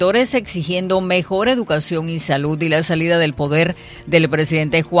exigiendo mejor educación y salud y la salida del poder del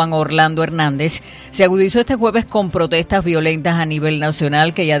presidente Juan Orlando Hernández se agudizó este jueves con protestas violentas a nivel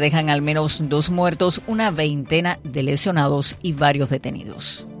nacional que ya dejan al menos 2 muertos, una veintena de lesionados y varios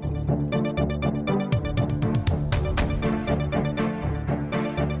detenidos.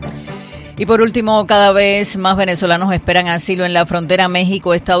 Y por último, cada vez más venezolanos esperan asilo en la frontera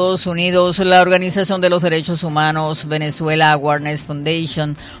México-Estados Unidos. La Organización de los Derechos Humanos Venezuela Awareness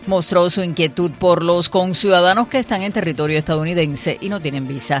Foundation mostró su inquietud por los conciudadanos que están en territorio estadounidense y no tienen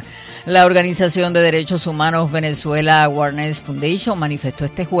visa. La Organización de Derechos Humanos Venezuela Awareness Foundation manifestó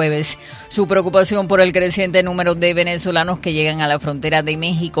este jueves su preocupación por el creciente número de venezolanos que llegan a la frontera de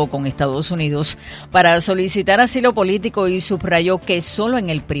México con Estados Unidos para solicitar asilo político y subrayó que solo en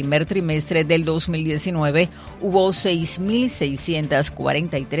el primer trimestre del 2019 hubo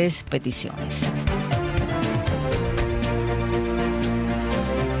 6.643 peticiones.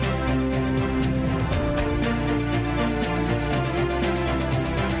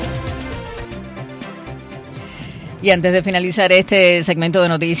 Y antes de finalizar este segmento de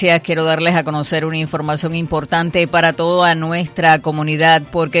noticias, quiero darles a conocer una información importante para toda nuestra comunidad,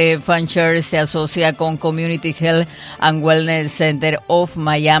 porque FunShare se asocia con Community Health and Wellness Center of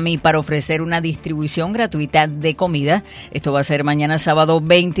Miami para ofrecer una distribución gratuita de comida. Esto va a ser mañana sábado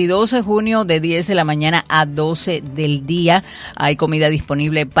 22 de junio de 10 de la mañana a 12 del día. Hay comida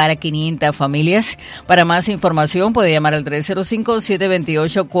disponible para 500 familias. Para más información puede llamar al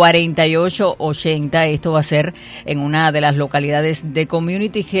 305-728-4880. Esto va a ser en una de las localidades de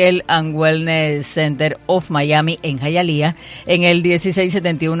Community Health and Wellness Center of Miami en Hialeah, en el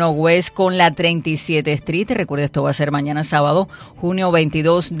 1671 West con la 37 Street. Recuerda, esto va a ser mañana sábado, junio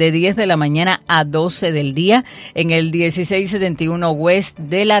 22, de 10 de la mañana a 12 del día, en el 1671 West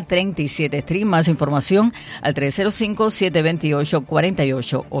de la 37 Street. Más información al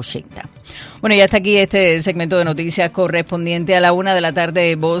 305-728-4880. Bueno, ya está aquí este segmento de noticias correspondiente a la 1 de la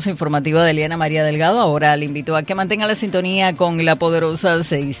tarde, voz informativa de Eliana María Delgado. Ahora le invito a que mantenga la sintonía con la poderosa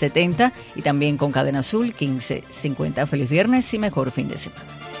 670 y también con Cadena Azul 1550. Feliz viernes y mejor fin de semana.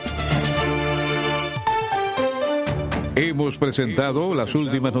 Hemos presentado las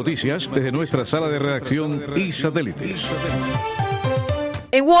últimas noticias desde nuestra sala de redacción y satélites.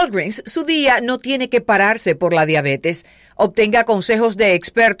 En Walgreens, su día no tiene que pararse por la diabetes. Obtenga consejos de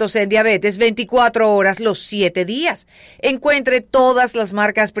expertos en diabetes 24 horas los 7 días. Encuentre todas las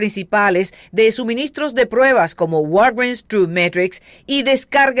marcas principales de suministros de pruebas como Walgreens True Metrics y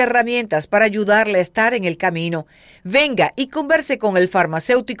descargue herramientas para ayudarle a estar en el camino. Venga y converse con el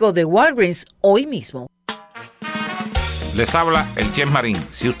farmacéutico de Walgreens hoy mismo. Les habla el Chef Marín.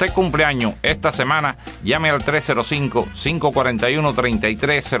 Si usted cumple año esta semana, llame al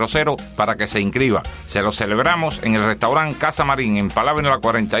 305-541-3300 para que se inscriba. Se lo celebramos en el restaurante Casa Marín en Palaveno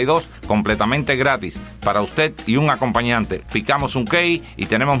 42, completamente gratis para usted y un acompañante. Picamos un cake y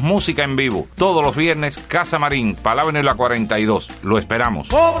tenemos música en vivo. Todos los viernes, Casa Marín, Palaveno 42. Lo esperamos.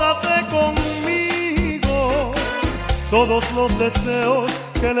 Cóbrate conmigo todos los deseos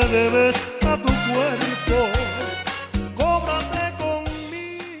que le debes a tu cuerpo.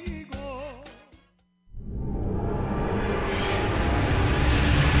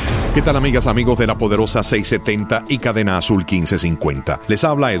 ¿Qué tal, amigas, amigos de la poderosa 670 y Cadena Azul 1550? Les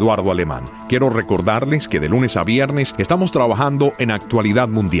habla Eduardo Alemán. Quiero recordarles que de lunes a viernes estamos trabajando en actualidad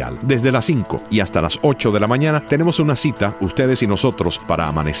mundial. Desde las 5 y hasta las 8 de la mañana tenemos una cita, ustedes y nosotros, para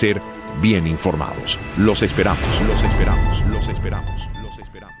amanecer bien informados. Los esperamos, los esperamos, los esperamos, los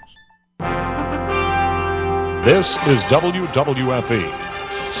esperamos. This is WWFE,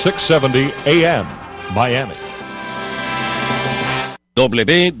 670 AM, Miami.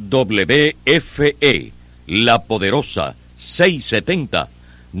 WWFE, la poderosa 670,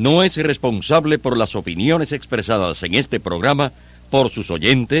 no es responsable por las opiniones expresadas en este programa por sus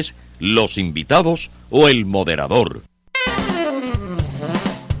oyentes, los invitados o el moderador.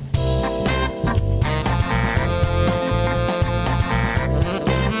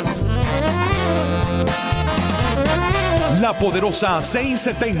 La poderosa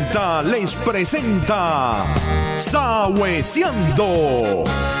 670 les presenta Sawesiando.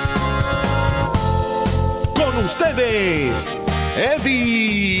 Con ustedes,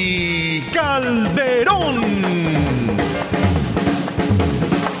 Eddy Calderón.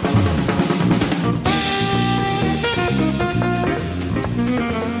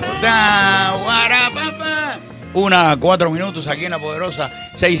 Una 4 minutos aquí en la poderosa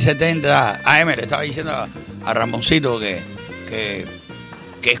 670 AM. Le estaba diciendo a Ramoncito que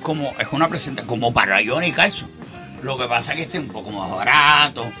es como, es una presentación como parayónica eso. Lo que pasa es que un poco más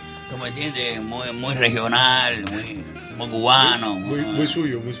barato, ¿tú me entiendes? Muy regional, muy cubano. Muy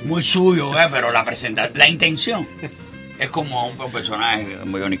suyo. Muy suyo, pero la intención es como un personaje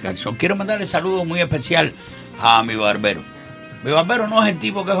muy único. Quiero mandarle saludos muy especial a mi barbero. Mi barbero no es el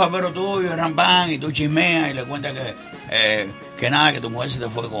tipo que es barbero tuyo, rampán, y tú chismeas y le cuentas que nada, que tu mujer se te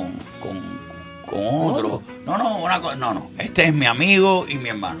fue con otro. No. Este es mi amigo y mi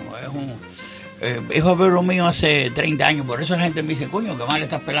hermano. Es barbero mío hace 30 años, por eso la gente me dice, coño, que mal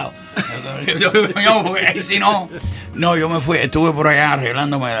estás pelado. Yo, porque si no, yo me fui, estuve por allá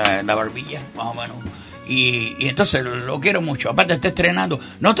arreglándome la barbilla, más o menos. Y entonces lo quiero mucho. Aparte no está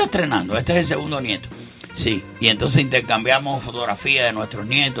estrenando, este es el segundo nieto. Sí, y entonces intercambiamos fotografías de nuestros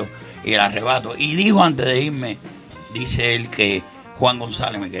nietos y el arrebato. Y dijo antes de irme, dice él que Juan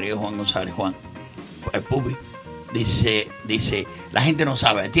González, mi querido Juan González, Juan, el pupi, dice, la gente no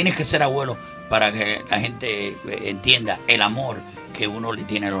sabe, tienes que ser abuelo para que la gente entienda el amor que uno le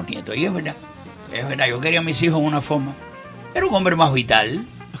tiene a los nietos. Y es verdad, yo quería a mis hijos de una forma. Era un hombre más vital,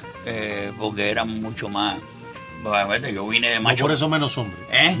 porque era mucho más... Yo vine de macho. No por eso menos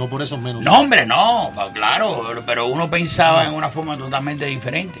hombre. No por eso menos hombre. No, hombre, no, claro, pero uno pensaba en una forma totalmente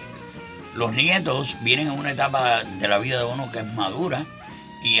diferente. Los nietos vienen en una etapa de la vida de uno que es madura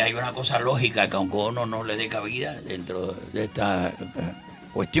y hay una cosa lógica que aunque uno no le dé cabida dentro de esta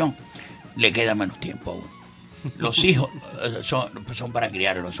cuestión, le queda menos tiempo a uno. Los hijos son para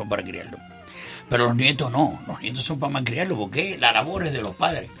criarlos, pero los nietos no, los nietos son para malcriarlos porque la labor es de los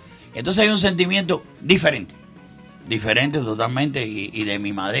padres. Entonces hay un sentimiento diferente totalmente y de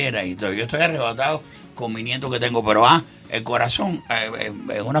mi madera y todo. Yo estoy arrebatado con mi nieto que tengo, pero el corazón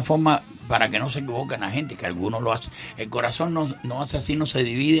es una forma para que no se equivoquen la gente, que algunos lo hacen. El corazón no hace así, no se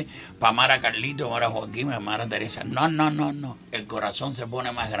divide para amar a Carlito, amar a Joaquín, amar a Teresa. No. El corazón se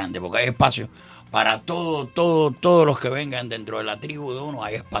pone más grande porque hay espacio para todos los que vengan dentro de la tribu de uno.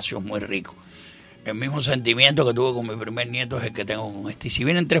 Hay espacios muy ricos. El mismo sentimiento que tuve con mi primer nieto es el que tengo con este. Y si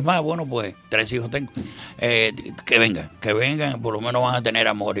vienen 3 más, bueno, pues 3 hijos tengo. Que vengan, por lo menos van a tener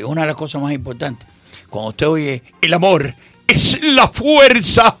amor. Y una de las cosas más importantes, cuando usted oye el amor es la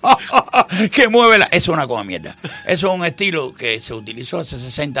fuerza que mueve Eso es una cosa mierda. Eso es un estilo que se utilizó hace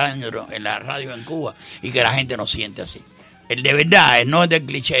 60 años en la radio en Cuba y que la gente no siente así. El de verdad, no es del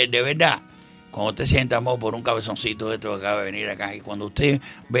cliché, el de verdad. Cuando usted siente amor por un cabezoncito de esto que acaba de venir acá y cuando usted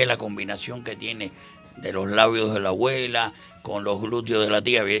ve la combinación que tiene de los labios de la abuela con los glúteos de la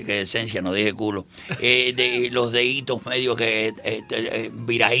tía, que esencia, no dije culo, de los deditos medio que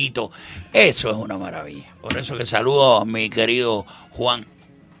viraditos, eso es una maravilla. Por eso que saludo a mi querido Juan.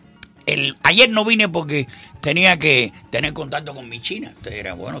 Ayer no vine porque tenía que tener contacto con mi china. Usted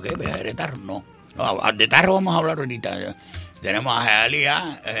dirá, bueno, ¿qué? ¿De tarro? No, de tarro vamos a hablar ahorita. Tenemos a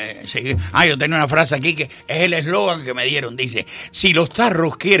Jalía. Yo tenía una frase aquí que es el eslogan que me dieron. Dice, si los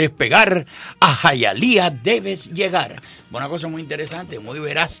tarros quieres pegar, a Jayalía debes llegar. Una cosa muy interesante, muy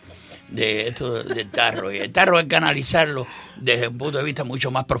veraz de esto del tarro. Y el tarro hay que analizarlo desde un punto de vista mucho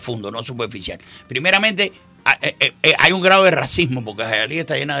más profundo, no superficial. Primeramente, hay un grado de racismo porque Jayalía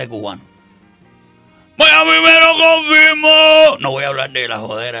está llena de cubanos. Miami me lo confirmó. No voy a hablar de la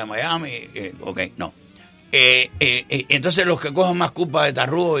jodera de Miami. No. Entonces los que cogen más culpa de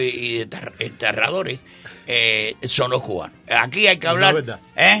tarrugos y de tarradores son los cubanos. Aquí hay que hablar.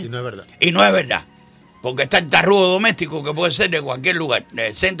 Y no es verdad. Y no es verdad. Porque está el tarrugo doméstico que puede ser de cualquier lugar,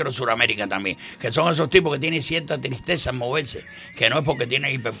 del centro de Sudamérica también, que son esos tipos que tienen cierta tristeza en moverse, que no es porque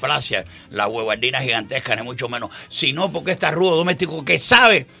tienen hiperplasia, la huevardina gigantesca, ni mucho menos, sino porque es tarrugo doméstico que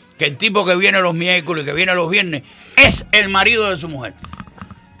sabe que el tipo que viene los miércoles, que viene los viernes, es el marido de su mujer.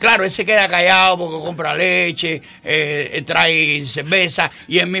 Claro, él se queda callado porque compra leche, trae cerveza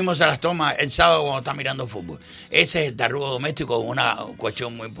y él mismo se las toma el sábado cuando está mirando fútbol. Ese es el tarrugo doméstico, una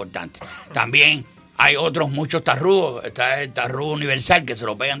cuestión muy importante. También hay muchos tarrugos. Está el tarrugo universal que se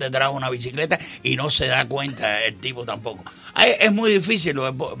lo pegan detrás de una bicicleta y no se da cuenta el tipo tampoco. Es muy difícil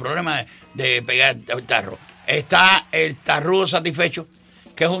el problema de pegar el tarro. Está el tarrugo satisfecho,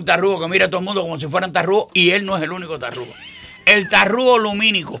 que es un tarrugo que mira a todo el mundo como si fueran tarrugos y él no es el único tarrugo. El tarrugo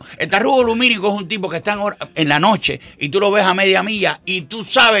lumínico. El tarrugo lumínico es un tipo que está en la noche y tú lo ves a media milla y tú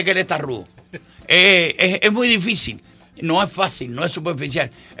sabes que él es tarrugo. Es muy difícil. No es fácil, no es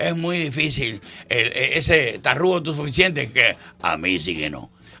superficial. Es muy difícil. Ese tarrugo suficiente que a mí sí que no.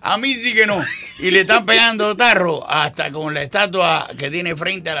 A mí sí que no. Y le están pegando tarro hasta con la estatua que tiene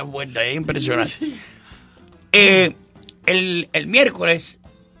frente a la puerta. Es impresionante. El miércoles...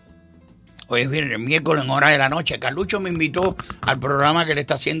 Hoy es viernes, el miércoles en hora de la noche. Carlucho me invitó al programa que le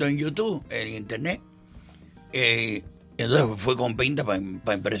está haciendo en YouTube, en internet. Entonces fui con pinta para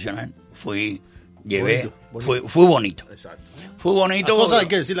impresionar. Fui bonito. Exacto. Fui bonito. Las cosas hay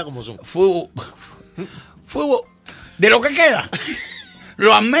que decirlas como son. de lo que queda.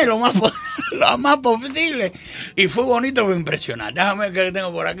 Lo amé lo más posible. Y fue bonito, fue impresionante. Déjame ver qué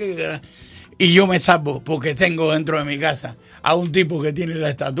tengo por aquí. Y yo me salvo porque tengo dentro de mi casa a un tipo que tiene la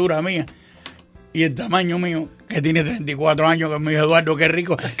estatura mía y el tamaño mío, que tiene 34 años, que me dijo, Eduardo, qué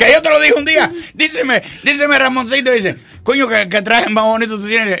rico. Que yo te lo dije un día. Díceme Ramoncito, dice, coño, que traje más bonito tú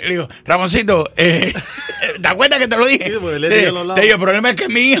tienes. Le digo, Ramoncito, ¿te acuerdas que te lo dije? Sí, pues le dije a los lados. El problema es que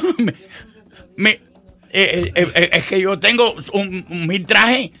mi hijo... es que yo tengo mi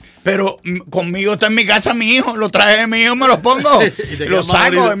traje, pero conmigo está en mi casa mi hijo, los trajes de mi hijo me los pongo, los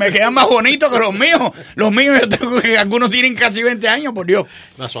saco y me quedan más bonitos que los míos. Los míos yo tengo que algunos tienen casi 20 años, por Dios.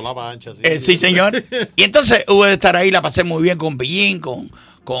 Una solapa ancha, sí. Sí, señor. Y entonces hubo de estar ahí, la pasé muy bien con Pillín, con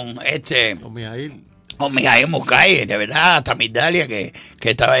Mijail Muscay, de verdad, hasta Migdalia, que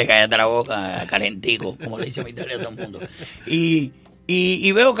estaba de cállate la boca, calentico, como le dice Migdalia a todo el mundo.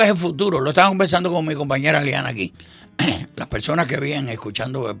 Y veo que es el futuro. Lo estaba conversando con mi compañera Liana aquí. Las personas que vienen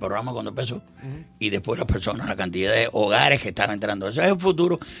escuchando el programa cuando empezó y después las personas, la cantidad de hogares que están entrando. Eso es el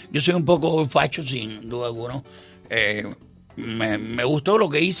futuro. Yo soy un poco facho, sin duda alguna. Me gustó lo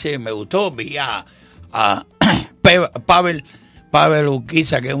que hice, me gustó. Vi a Pavel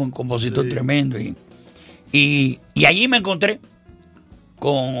Urquiza, que es un compositor tremendo. Y allí me encontré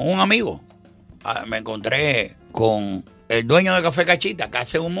con un amigo. Me encontré con el dueño de Café Cachita, que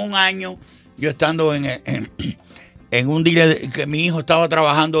hace como un año, yo estando en un dealer que mi hijo estaba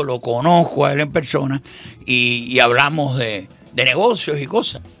trabajando, lo conozco a él en persona, y hablamos de negocios y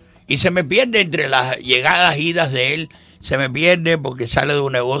cosas. Y se me pierde entre las llegadas, idas de él, se me pierde porque sale de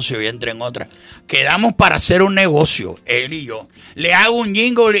un negocio y entra en otra. Quedamos para hacer un negocio, él y yo. Le hago un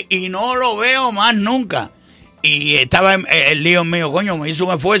jingle y no lo veo más nunca. Y estaba el lío mío, coño, me hizo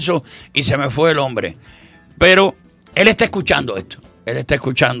un esfuerzo y se me fue el hombre. Pero él está escuchando esto, él está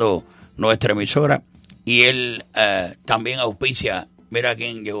escuchando nuestra emisora y él también auspicia, mira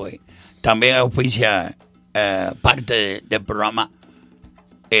quién llegó ahí, también auspicia parte del programa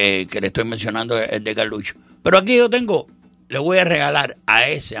que le estoy mencionando, el de Carlucho. Pero aquí yo le voy a regalar a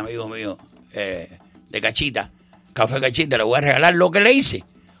ese amigo mío de Cachita, Café Cachita, le voy a regalar lo que le hice,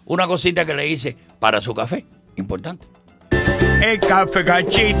 una cosita que le hice para su café, importante. El Café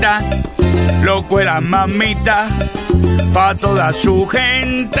Cachita lo cuela mamita pa' toda su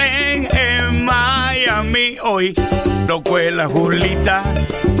gente en Miami. Hoy lo cuela Julita,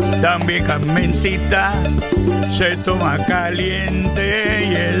 también Carmencita. Se toma caliente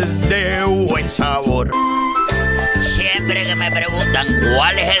y es de buen sabor. Siempre que me preguntan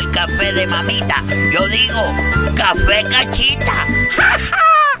cuál es el café de mamita, yo digo Café Cachita.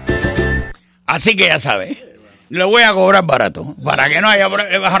 Así que ya sabes, le voy a cobrar barato, para que no haya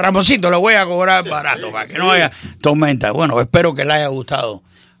Ramoncito, le voy a cobrar barato, para que no haya tormenta. Bueno, espero que le haya gustado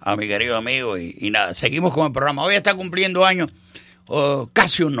a mi querido amigo y nada, seguimos con el programa. Hoy está cumpliendo años,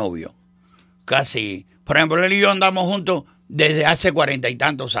 casi un novio, casi. Por ejemplo, él y yo andamos juntos desde hace 40 y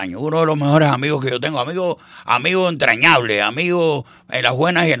tantos años. Uno de los mejores amigos que yo tengo, amigo entrañable, amigo en las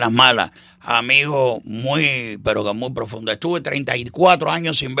buenas y en las malas, amigo pero que muy profundo. Estuve 34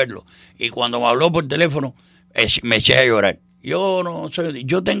 años sin verlo y cuando me habló por teléfono me eché a llorar. Yo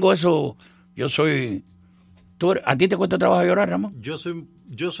tengo eso, ¿a ti te cuesta trabajo llorar, Ramón? Yo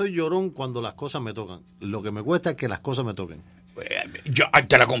soy llorón cuando las cosas me tocan. Lo que me cuesta es que las cosas me toquen. Yo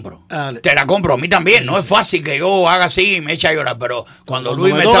te la compro. Te la compro. A mí también. No es fácil que yo haga así y me eche a llorar. Pero cuando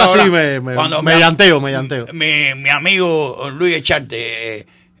Luis me toca así, me llanteo. Mi amigo Luis Echarte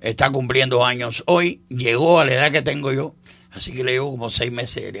está cumpliendo años hoy. Llegó a la edad que tengo yo. Así que le llevo como 6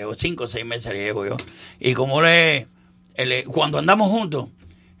 meses. 5 o 6 meses le llevo yo. Y como cuando andamos juntos,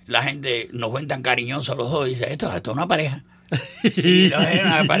 la gente nos ven tan cariñosos los dos. Dice, esto es una pareja. Sí, no es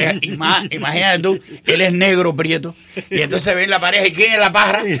una pareja. Imagínate tú, él es negro prieto y entonces ven la pareja. ¿Y quién es la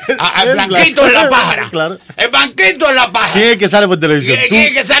pájara? El blanquito es la pájara. Claro. El blanquito es la pájara. ¿Quién es el que sale por televisión? ¿Quién es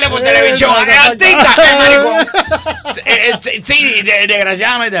el que sale por televisión? El artista, el maricón. Sí,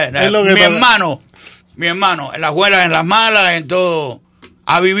 desgraciadamente. Mi hermano, en las buenas, en las malas, en todo,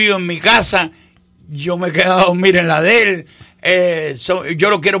 ha vivido en mi casa. Yo me he quedado a dormir en la de él.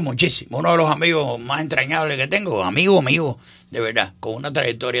 Yo lo quiero muchísimo, uno de los amigos más entrañables que tengo, amigo mío, de verdad, con una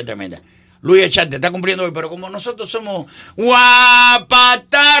trayectoria tremenda. Luis Echarte está cumpliendo hoy, pero como nosotros somos guapatara,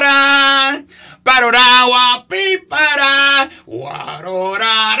 parora, guapipara,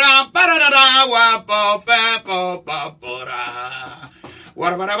 guarorara, pararara, guapopepopopora. ¿Te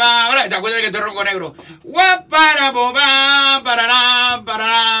acuerdas de que te ronco negro? No me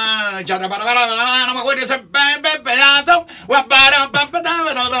acuerdo ese pedazo.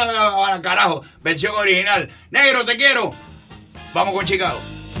 Carajo, versión original. Negro, te quiero. Vamos con Chicago.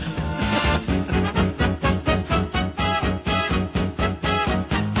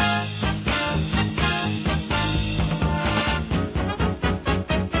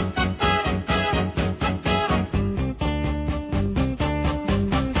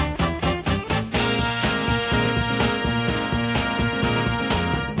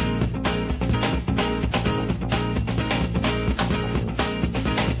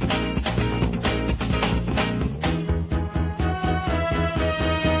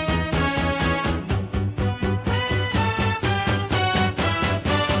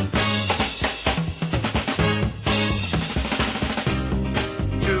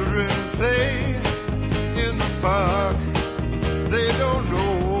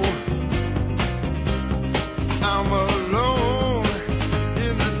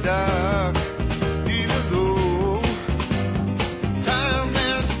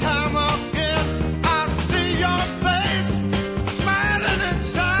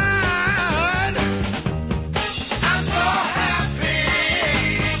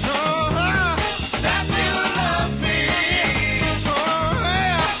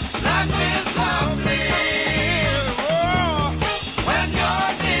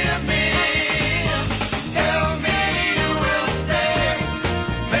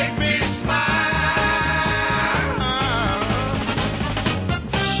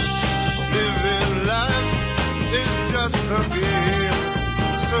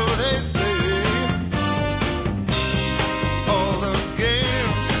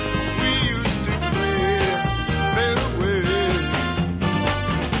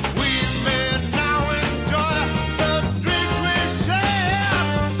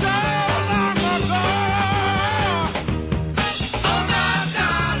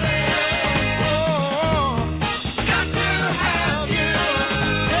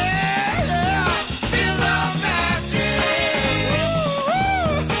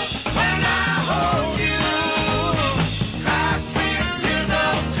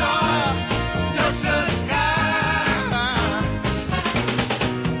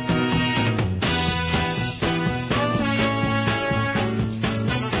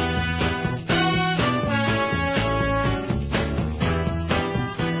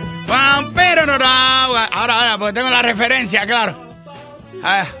 Ahora, porque tengo la referencia, claro.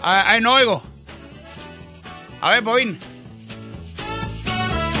 Ahí no oigo. A ver, Bobín.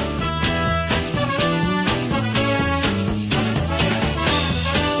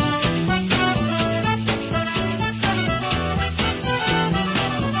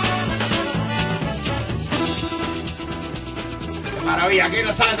 Maravilla, aquí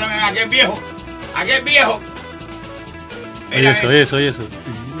lo sabe también, aquel viejo. Mira, Eso.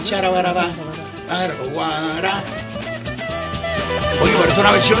 Charabarabá, guara. Oye, pero es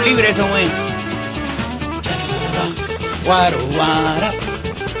una versión libre, esto muy. Guaruguara.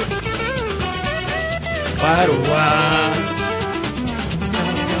 Guaruguara.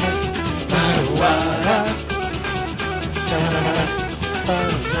 Guaruguara.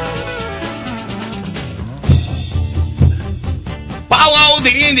 Pow out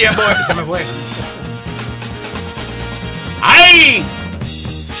the Indian boy. Se me fue. ¡Ay!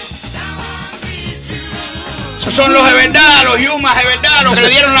 Esos son los de verdad, los Yumas de verdad, los que le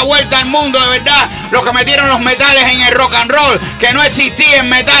dieron la vuelta al mundo de verdad, los que metieron los metales en el rock and roll, que no existían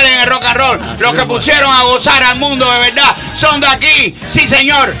metales en el rock and roll, los que pusieron a gozar al mundo de verdad, son de aquí. Sí,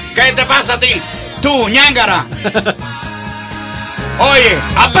 señor. ¿Qué te pasa a ti? Tú, ñángara. Oye,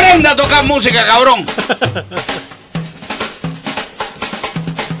 aprenda a tocar música, cabrón.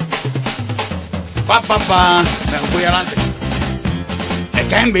 Me fui adelante.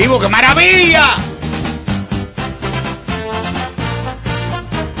 Está en vivo, ¡qué maravilla!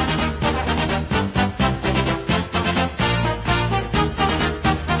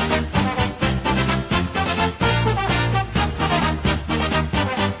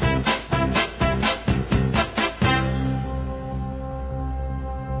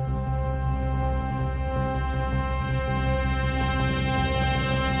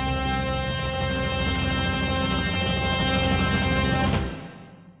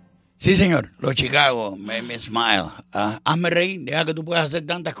 Sí, señor. Los Chicago, me smile. Hazme reír, deja que tú puedas hacer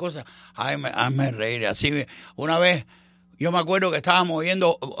tantas cosas. Hazme reír. Así, una vez, yo me acuerdo que estábamos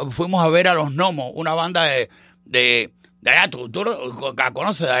fuimos a ver a Los Gnomos, una banda de allá, tú la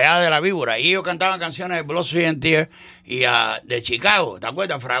conoces, de allá de la Víbora. Y ellos cantaban canciones de Blood, Sweat and Tears y de Chicago. ¿Te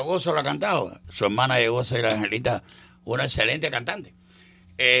acuerdas? Fragoso la cantaba. Su hermana llegó a ser Angelita, una excelente cantante.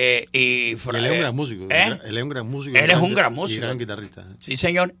 Él es un gran músico. Él es un gran músico. Él es un gran músico. Y gran guitarrista. Sí,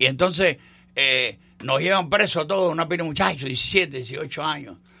 señor. Y entonces nos llevan presos a todos, una pila de muchachos, 17, 18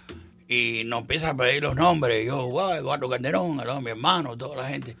 años. Y nos empiezan a pedir los nombres. Yo, wow, Eduardo Calderón, mi hermano, toda la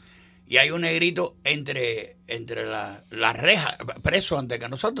gente. Y hay un negrito entre las rejas, preso antes que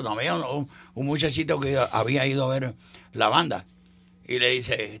nosotros. Había un muchachito que había ido a ver la banda. Y le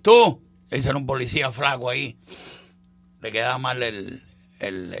dice, tú, ese era un policía flaco ahí. Le quedaba mal el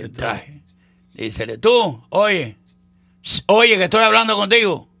traje. Dícele, tú, oye, que estoy hablando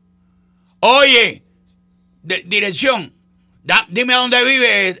contigo. Oye, dirección. Dime a dónde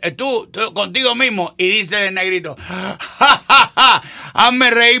vives tú, contigo mismo. Y dice el negrito,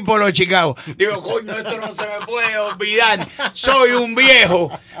 hazme reír por los Chicago. Digo, coño, esto no se me puede olvidar. Soy un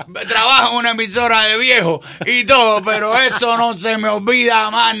viejo, trabajo en una emisora de viejo y todo, pero eso no se me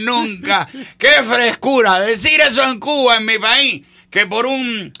olvida más nunca. Qué frescura. Decir eso en Cuba, en mi país, que por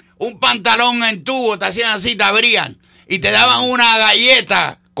un pantalón en tubo te hacían así, te abrían y te daban una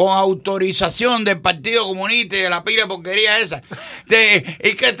galleta con autorización del Partido Comunista y de la pila de porquería esa.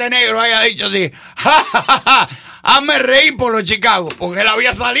 Y que este negro haya dicho así, hazme reír por los Chicago, porque él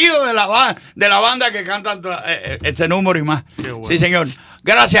había salido de la banda que cantan este número y más. Bueno. Sí, señor.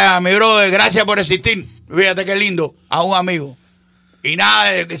 Gracias, mi brother, gracias por existir. Fíjate qué lindo, a un amigo. Y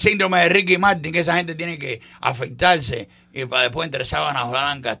nada de síndrome de Ricky Martin, que esa gente tiene que afectarse y para después entre sábanas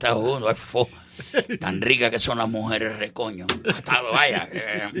blancas estar jugando. Tan ricas que son las mujeres, recoño.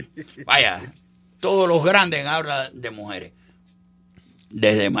 Vaya, todos los grandes hablan de mujeres.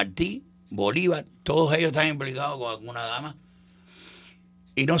 Desde Martí, Bolívar, todos ellos están implicados con alguna dama.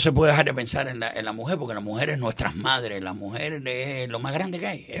 Y no se puede dejar de pensar en la mujer, porque la mujer es nuestras madres, la mujer es lo más grande que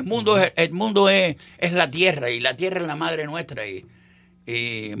hay. El mundo es la tierra, y la tierra es la madre nuestra.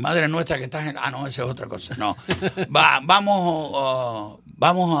 Y madre nuestra que estás en... no, esa es otra cosa. No. Vamos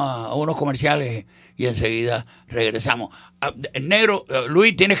a unos comerciales y enseguida regresamos. Negro,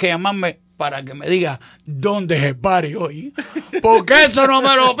 Luis, tienes que llamarme para que me diga dónde es el party hoy, porque eso no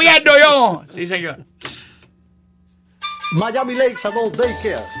me lo pierdo yo. Sí, señor. Miami Lakes Adult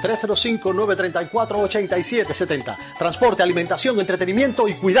Daycare, 305-934-8770. Transporte, alimentación, entretenimiento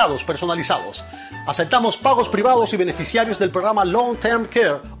y cuidados personalizados. Aceptamos pagos privados y beneficiarios del programa Long Term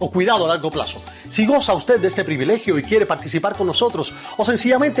Care o cuidado a largo plazo. Si goza usted de este privilegio y quiere participar con nosotros o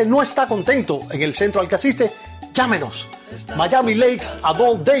sencillamente no está contento en el centro al que asiste, llámenos. Miami Lakes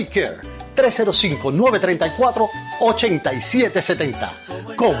Adult Daycare, 305-934-8770.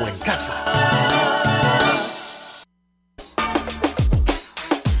 Como en casa.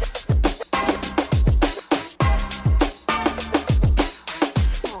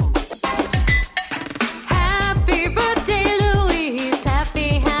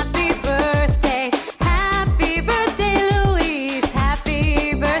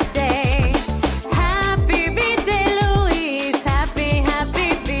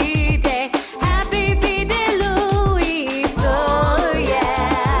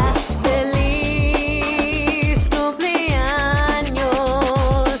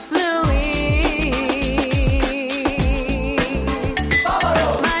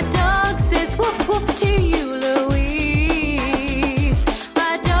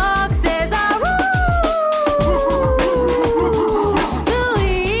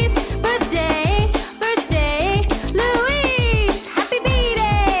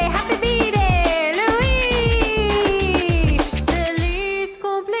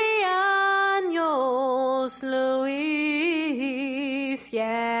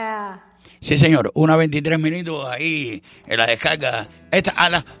 Sí, señor, 1:23 minutos ahí en la descarga.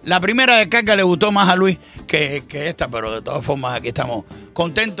 La primera descarga le gustó más a Luis que esta, pero de todas formas aquí estamos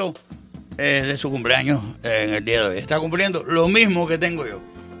contentos de su cumpleaños en el día de hoy. Está cumpliendo lo mismo que tengo yo.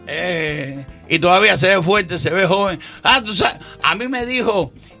 Y todavía se ve fuerte, se ve joven. Tú sabes, a mí me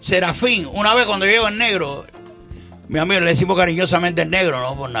dijo Serafín, una vez cuando llego en negro, mi amigo, le decimos cariñosamente el negro,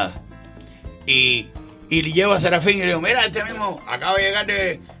 no por nada. Y le llevo a Serafín y le digo, mira, este mismo acaba de llegar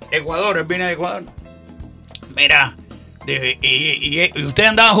de Ecuador, él viene de Ecuador. Mira, ¿y usted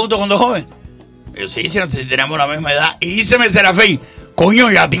andaba junto con dos jóvenes? Yo, sí, tenemos la misma edad. Y díceme, Serafín,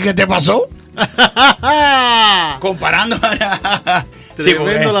 coño, ¿y a ti qué te pasó? Comparando.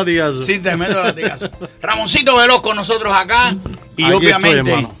 Tremendo latigazo. Sí, tremendo latigazo. Ramoncito Veloz con nosotros acá. Y aquí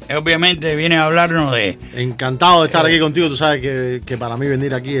obviamente viene a hablarnos de... Encantado de estar aquí contigo. Tú sabes que para mí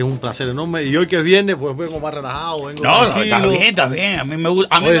venir aquí es un placer enorme. Y hoy que es viernes, pues vengo más relajado, vengo tranquilo. Está bien. A mí me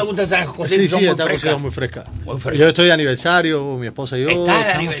gusta esas cositas. Sí, esta cosita es muy fresca. Yo estoy de aniversario, mi esposa y yo.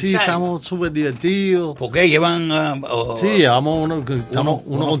 Estamos súper divertidos. ¿Por qué? ¿Llevan...? Sí, llevamos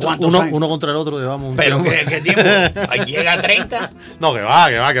uno contra el otro. Llevamos ¿Pero qué tiempo? ¿Llega a 30? No, que va.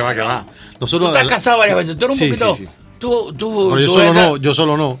 Nosotros, ¿Tú estás casado varias veces? ¿Tú eres un poquito...? Sí. Pero yo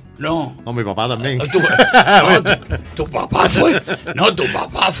solo no. No, mi papá también. Tu papá fue. No, tu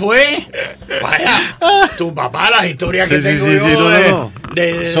papá fue. Vaya, tu papá, las historias que tengo yo.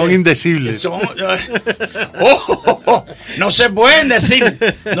 Son indecibles. No se pueden decir.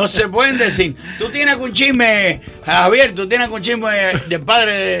 Tú tienes un chisme, Javier, del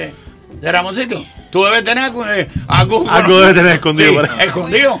padre de Ramoncito. Tú debes tener algo debes tener escondido. Sí,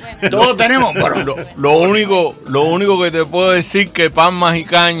 escondido. Todos tenemos. Pero lo único que te puedo decir que Pan Más y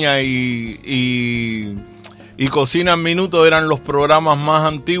Caña y Cocina en Minutos eran los programas más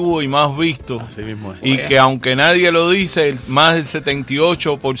antiguos y más vistos. Así mismo es. Y que aunque nadie lo dice, más del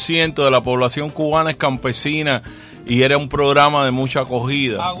 78% de la población cubana es campesina. Y era un programa de mucha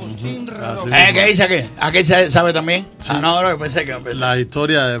acogida. Agustín ¿qué dice aquel? ¿Aquel se sabe también? Sí. No, pensé que... Las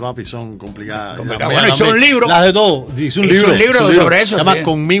historias de papi son complicadas. Bueno, hizo un libro. Las de todo. Hizo un libro sobre eso. Se llama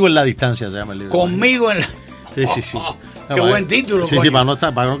Conmigo en la Distancia, se llama el libro. Conmigo en la... Sí. Qué buen título. Sí, para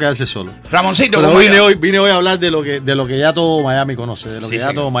no quedarse solo. Ramoncito, pero vine hoy a hablar de lo que ya todo Miami conoce, de lo que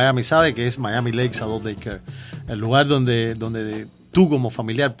ya todo Miami sabe, que es Miami Lakes Adult Daycare. El lugar donde tú como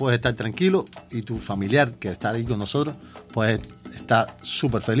familiar puedes estar tranquilo y tu familiar que está ahí con nosotros pues está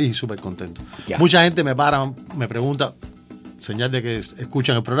súper feliz y súper contento. Yeah. Mucha gente me pregunta, señal de que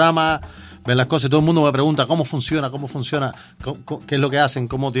escuchan el programa, ven las cosas, todo el mundo me pregunta cómo funciona, qué es lo que hacen,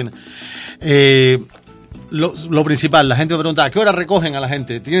 cómo tienen. Lo principal, la gente me pregunta, ¿a qué hora recogen a la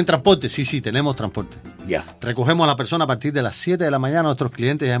gente? ¿Tienen transporte? Sí, tenemos transporte. Yeah. Recogemos a la persona a partir de las 7 de la mañana, nuestros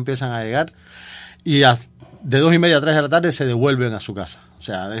clientes ya empiezan a llegar y de 2:30 a 3 de la tarde se devuelven a su casa. O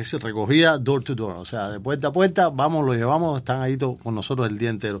sea, es recogida door to door. O sea, de puerta a puerta, vamos, lo llevamos, están ahí con nosotros el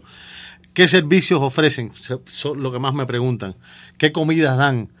día entero. ¿Qué servicios ofrecen? Lo que más me preguntan. ¿Qué comidas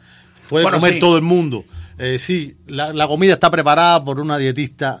dan? ¿Puede comer todo el mundo? Sí, la comida está preparada por una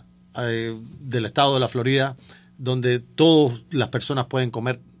dietista del estado de la Florida, donde todas las personas pueden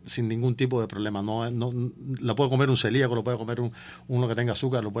comer sin ningún tipo de problema. No la puede comer un celíaco, lo puede comer uno que tenga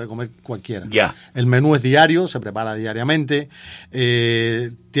azúcar, lo puede comer cualquiera. Yeah. El menú es diario, se prepara diariamente.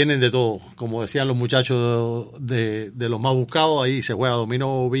 Tienen de todo, como decían los muchachos de los más buscados, ahí se juega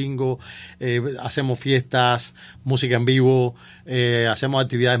dominó, bingo, hacemos fiestas, música en vivo, hacemos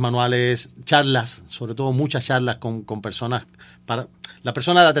actividades manuales, charlas, sobre todo muchas charlas con personas. La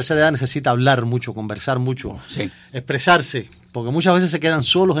persona de la tercera edad necesita hablar mucho, conversar mucho, expresarse, porque muchas veces se quedan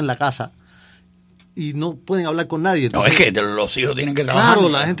solos en la casa y no pueden hablar con nadie. Entonces, no, es que los hijos tienen que trabajar. Claro,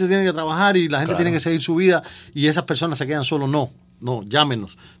 la gente tiene que trabajar y la gente tiene que seguir su vida y esas personas se quedan solos. No,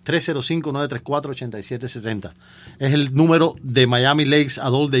 llámenos. 305-934-8770. Es el número de Miami Lakes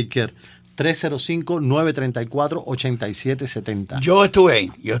Adult Daycare. 305-934-8770. Yo estuve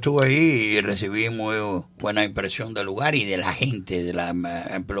ahí y recibí muy buena impresión del lugar y de la gente, de la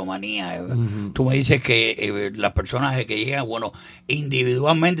empleomanía. Tú me dices que las personas que llegan, bueno,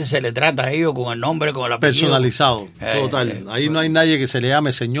 individualmente se le trata a ellos con el nombre, con el apellido. Personalizado, total. Ahí no hay nadie que se le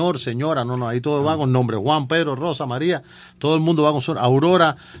llame señor, señora, no, ahí todo va con nombre. Juan, Pedro, Rosa, María, todo el mundo va con su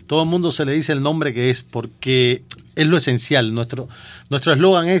Aurora, todo el mundo se le dice el nombre que es, porque es lo esencial. Nuestro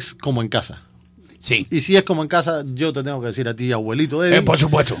eslogan es como en casa. Sí. Y si es como en casa, yo te tengo que decir a ti, abuelito Eddy. Por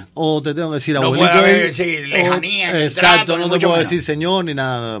supuesto. O te tengo que decir, no abuelito Eddy. Sí, lejanía. Exacto, no te puedo decir señor ni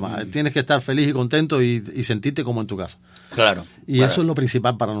nada más. Tienes que estar feliz y contento y sentirte como en tu casa. Claro. Y eso es lo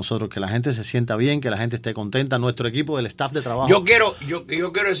principal para nosotros, que la gente se sienta bien, que la gente esté contenta. Nuestro equipo, del staff de trabajo. Yo quiero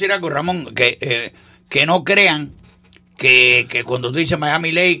decir algo, Ramón, que no crean que cuando tú dices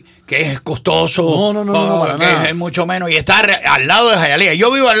Miami Lake, que es costoso. No, para que nada. es mucho menos. Y está al lado de Hialeah.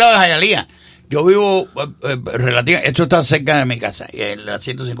 Yo vivo al lado de Hialeah. Yo vivo relativamente, esto está cerca de mi casa, en la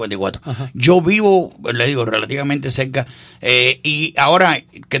 154. Ajá. Yo vivo, le digo, relativamente cerca. Y ahora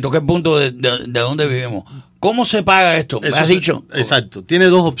que toqué el punto de dónde vivimos, ¿cómo se paga esto? ¿Me has dicho? Exacto. Tiene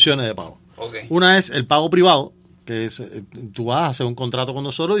dos opciones de pago. Okay. Una es el pago privado, que es, tú vas a hacer un contrato con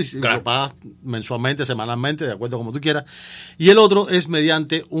nosotros y lo pagas mensualmente, semanalmente, de acuerdo como tú quieras. Y el otro es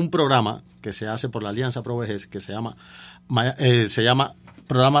mediante un programa que se hace por la Alianza Pro Vejez, que se llama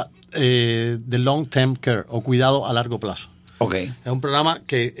programa de Long Term Care o cuidado a largo plazo. Okay. Es un programa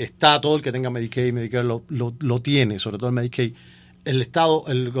que está, todo el que tenga Medicaid y Medicare lo tiene, sobre todo el Medicaid. El Estado,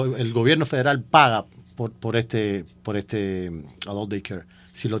 el gobierno federal paga por este Adult Daycare,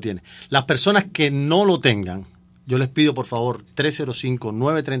 si lo tiene. Las personas que no lo tengan, yo les pido, por favor,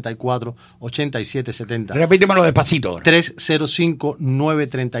 305-934-8770. Repítemelo despacito.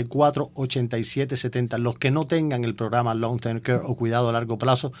 305-934-8770. Los que no tengan el programa Long Term Care o Cuidado a Largo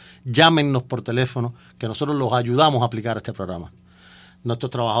Plazo, llámenos por teléfono, que nosotros los ayudamos a aplicar este programa.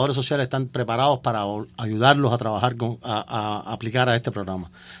 Nuestros trabajadores sociales están preparados para ayudarlos a trabajar a aplicar a este programa.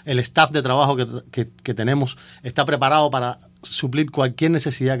 El staff de trabajo que tenemos está preparado para suplir cualquier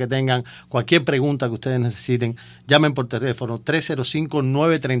necesidad que tengan, cualquier pregunta que ustedes necesiten. Llamen por teléfono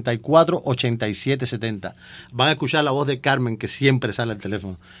 305-934-8770. Van a escuchar la voz de Carmen, que siempre sale al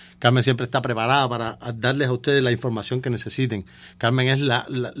teléfono. Carmen siempre está preparada para darles a ustedes la información que necesiten. Carmen es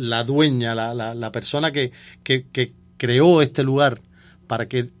la dueña, la persona que creó este lugar para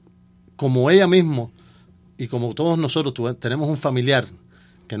que, como ella misma y como todos nosotros tenemos un familiar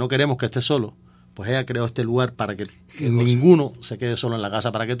que no queremos que esté solo, pues ella creó este lugar para que ninguno se quede solo en la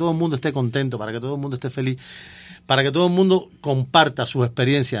casa, para que todo el mundo esté contento, para que todo el mundo esté feliz, para que todo el mundo comparta sus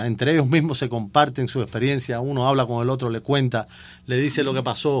experiencias. Entre ellos mismos se comparten su experiencia, uno habla con el otro, le cuenta, le dice lo que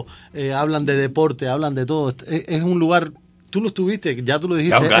pasó, hablan de deporte, hablan de todo. Es un lugar... Tú lo estuviste, ya tú lo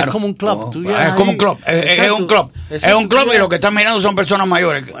dijiste, claro. Es como un club. Es como un club, es un club. Es un club y lo que están mirando son personas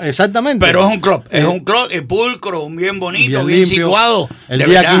mayores. Exactamente. Pero es un club, y pulcro, bien bonito, bien limpio, situado. El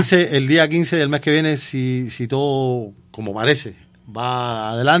día 15 del mes que viene, si todo, como parece,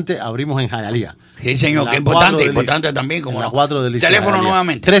 va adelante, abrimos en Hialeah. Sí, señor, que importante también. Como las 4 de teléfono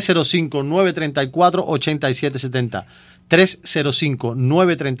nuevamente. 305-934-8770.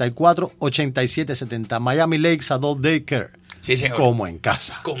 305-934-8770. Miami Lakes Adult Daycare. Sí, señor. Como en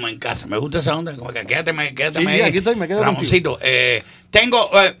casa. Como en casa. Me gusta esa onda. Como que quédate sí, ahí. Aquí estoy, me quedo Ramoncito, contigo.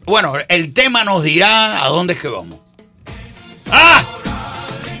 Bueno, el tema nos dirá a dónde es que vamos. ¡Ah!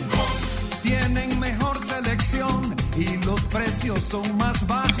 Tienen mejor selección y los precios son más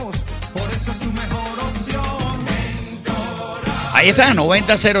bajos. Por eso es tu mejor opción. Ahí está,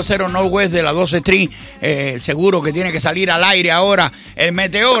 9000 Northwest de la 12 Street. Seguro que tiene que salir al aire ahora el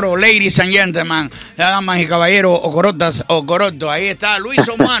meteoro, ladies and gentlemen, damas y caballeros, o corotos. Ahí está Luis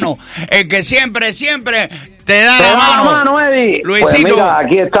Humano, el que siempre te da la mano. Eddy. Luisito. Pues mira,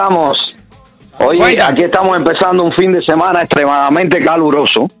 aquí estamos. Oye, aquí estamos empezando un fin de semana extremadamente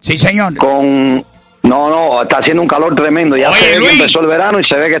caluroso. Sí, señor. No, está haciendo un calor tremendo. Ya se ve Luis, que empezó el verano y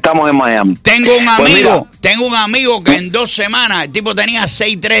se ve que estamos en Miami. Tengo un amigo que en 2 semanas, el tipo tenía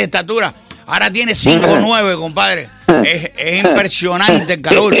 6'3" de estatura, ahora tiene 5'9", compadre. Es impresionante el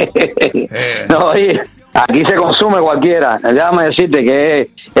calor. No, oye, aquí se consume cualquiera. Déjame decirte que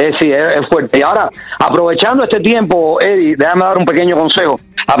es fuerte. Y ahora, aprovechando este tiempo, Eddy, déjame dar un pequeño consejo.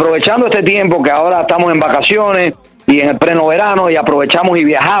 Aprovechando este tiempo que ahora estamos en vacaciones y en el pleno verano, y aprovechamos y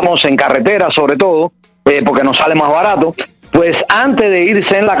viajamos en carretera sobre todo, porque nos sale más barato. pues antes de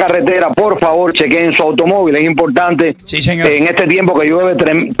irse en la carretera, por favor, chequeen su automóvil. Es importante, sí, señor. En este tiempo que llueve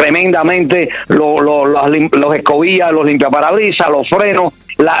tremendamente, los escobillas, los limpiaparabrisas, los frenos,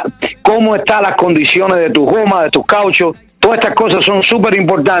 cómo están las condiciones de tus gomas, de tus cauchos. Todas estas cosas son súper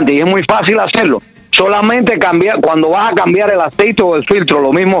importantes y es muy fácil hacerlo. Solamente cuando vas a cambiar el aceite o el filtro,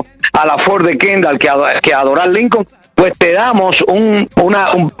 lo mismo a la Ford de Kendall que a Doral Lincoln, pues te damos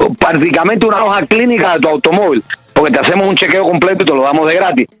prácticamente una hoja clínica de tu automóvil, porque te hacemos un chequeo completo y te lo damos de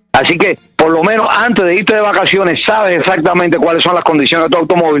gratis. Así que, por lo menos antes de irte de vacaciones, sabes exactamente cuáles son las condiciones de tu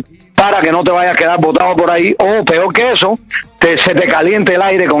automóvil para que no te vayas a quedar botado por ahí, o peor que eso, se te caliente el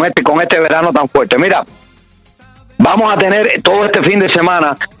aire con este verano tan fuerte. Mira, vamos a tener todo este fin de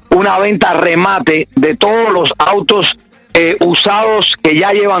semana una venta remate de todos los autos usados que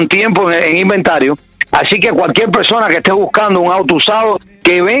ya llevan tiempo en inventario. Así que cualquier persona que esté buscando un auto usado,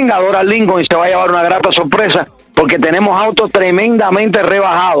 que venga a Doral Lincoln y se va a llevar una grata sorpresa, porque tenemos autos tremendamente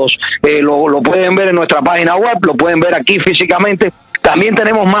rebajados. Lo pueden ver en nuestra página web, lo pueden ver aquí físicamente. También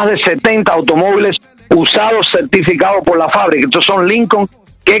tenemos más de 70 automóviles usados certificados por la fábrica. Estos son Lincoln,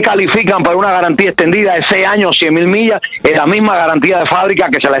 que califican para una garantía extendida de 6 años, 100,000 millas, es la misma garantía de fábrica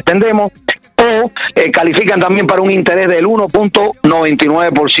que se la extendemos, o califican también para un interés del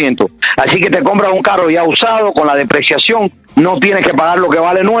 1.99%. Así que te compras un carro ya usado, con la depreciación, no tienes que pagar lo que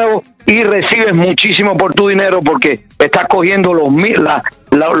vale nuevo y recibes muchísimo por tu dinero, porque estás cogiendo lo mismo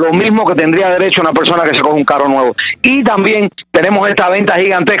que tendría derecho una persona que se coge un carro nuevo. Y también tenemos esta venta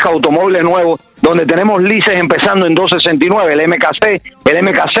gigantesca de automóviles nuevos, donde tenemos leases empezando en $269, el MKZ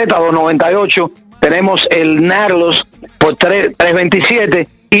 298, tenemos el Narlos por $327,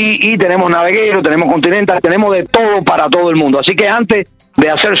 y tenemos Navigator, tenemos Continental, tenemos de todo para todo el mundo. Así que antes de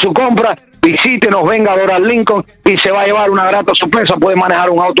hacer su compra, visítenos, venga a Doral Lincoln y se va a llevar una grata sorpresa. Puede manejar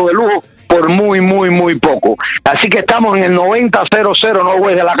un auto de lujo por muy poco. Así que estamos en el 9000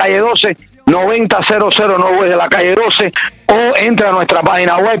 Northwest de la calle 12, 9000 Northwest de la calle 12, o entra a nuestra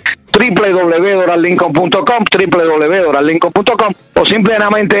página web www.dorallincoln.com, www.dorallincoln.com, o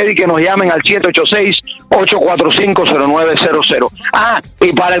simplemente Eddy, que nos llamen al 786-845-0900.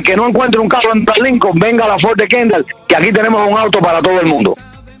 Y para el que no encuentre un carro en Doral Lincoln, venga a la Ford de Kendall, que aquí tenemos un auto para todo el mundo.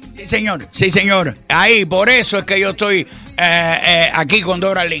 Sí, señor. Ahí, por eso es que yo estoy aquí con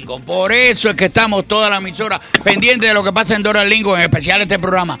Doral Lincoln. Por eso es que estamos toda la emisora pendiente de lo que pasa en Doral Lincoln, en especial este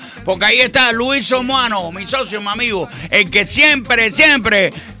programa. Porque ahí está Luis Somoano, mi socio, mi amigo, el que siempre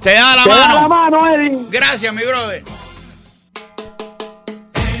te da la mano. Da la mano, Eddy. Gracias, mi brother.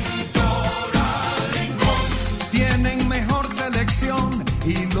 Tienen mejor selección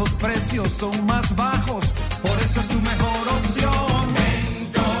y los precios son más bajos. Por eso es tu mejor opción.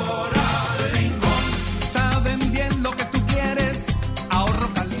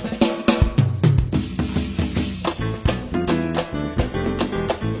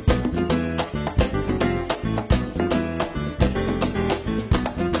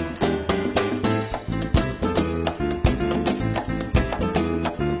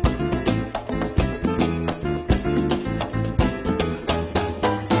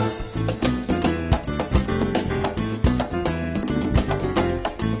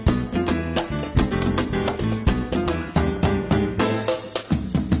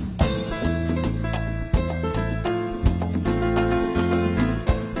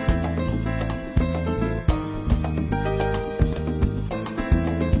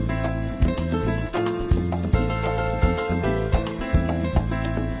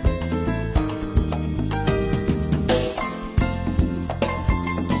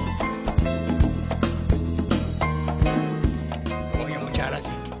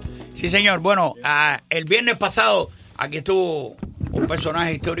 Sí, señor. Bueno, el viernes pasado aquí estuvo un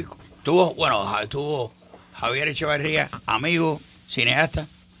personaje histórico. Estuvo Javier Echevarría, amigo, cineasta,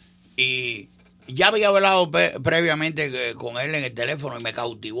 y ya había hablado previamente con él en el teléfono y me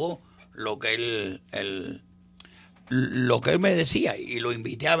cautivó lo que él me decía, y lo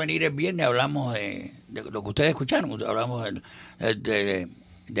invité a venir el viernes. Hablamos de lo que ustedes escucharon, hablamos de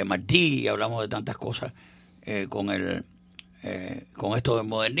Martí, hablamos de tantas cosas con esto del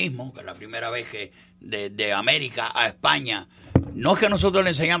modernismo, que es la primera vez que de América a España, no es que nosotros le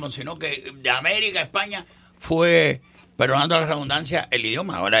enseñamos, sino que de América a España fue, perdonando la redundancia, el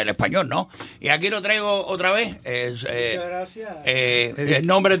idioma, ahora el español, ¿no? Y aquí lo traigo otra vez. Muchas gracias. El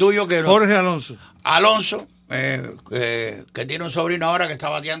nombre tuyo, que Jorge Alonso. Alonso, que tiene un sobrino ahora que está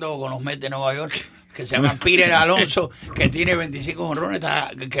bateando con los Mets de Nueva York, que se llama Peter Alonso, que tiene 25 jonrones, está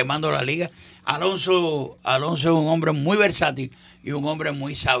quemando la liga. Alonso es un hombre muy versátil y un hombre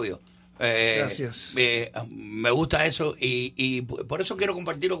muy sabio. Gracias. Me gusta eso y por eso quiero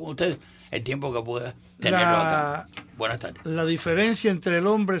compartirlo con ustedes el tiempo que pueda tenerlo acá. Buenas tardes. La diferencia entre el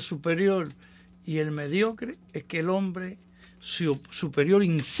hombre superior y el mediocre es que el hombre superior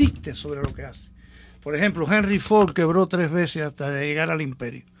insiste sobre lo que hace. Por ejemplo, Henry Ford quebró 3 veces hasta llegar al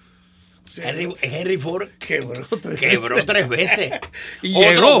imperio. Henry Ford quebró 3 veces. Y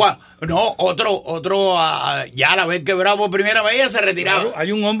llegó. Otro, ya a la vez quebrado por primera vez ya se retiraba. Claro,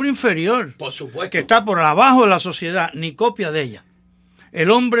 hay un hombre inferior. Por supuesto. Que está por abajo de la sociedad, ni copia de ella.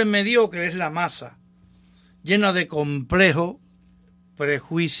 El hombre mediocre es la masa, llena de complejos,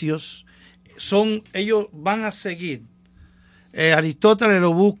 prejuicios. Ellos van a seguir. Aristóteles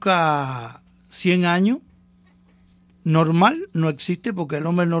lo busca 100 años. Normal no existe, porque el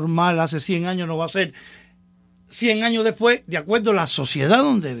hombre normal hace 100 años no va a ser 100 años después, de acuerdo a la sociedad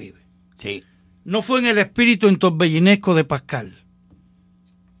donde vive. Sí. No fue en el espíritu entorbellinesco de Pascal.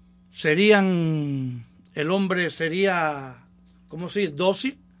 El hombre sería, ¿cómo se dice?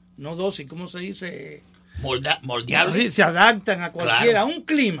 Dócil, no dócil, ¿cómo se dice? Moldeable. Se adaptan a cualquiera, claro. A un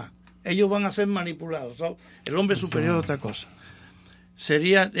clima. Ellos van a ser manipulados. El hombre superior es otra cosa.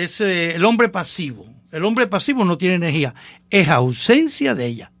 Sería el hombre pasivo. El hombre pasivo no tiene energía, es ausencia de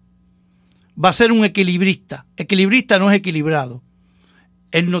ella. Va a ser un equilibrista. Equilibrista no es equilibrado.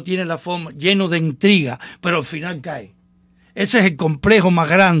 Él no tiene la forma, lleno de intriga, pero al final cae. Ese es el complejo más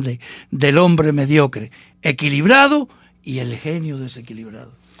grande del hombre mediocre. Equilibrado y el genio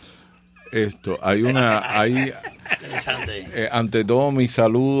desequilibrado. Interesante. Ante todo mi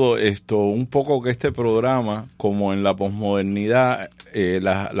saludo, un poco que este programa, como en la posmodernidad,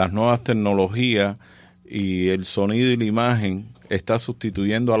 las nuevas tecnologías y el sonido y la imagen está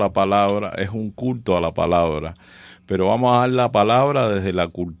sustituyendo a la palabra, es un culto a la palabra, pero vamos a dar la palabra desde la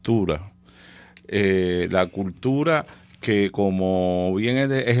cultura. La cultura que como bien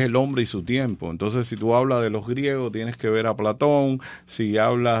es el hombre y su tiempo. Entonces, si tú hablas de los griegos, tienes que ver a Platón. Si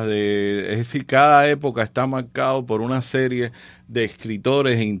hablas es decir, cada época está marcado por una serie de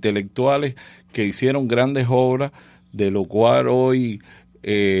escritores e intelectuales que hicieron grandes obras, de lo cual hoy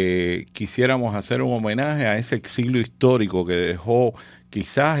quisiéramos hacer un homenaje a ese exilio histórico que dejó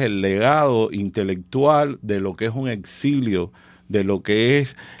quizás el legado intelectual de lo que es un exilio, de lo que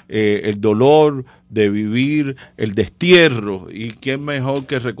es el dolor de vivir, el destierro. Y quién mejor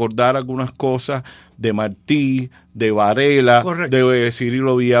que recordar algunas cosas de Martí, de Varela, correcto, de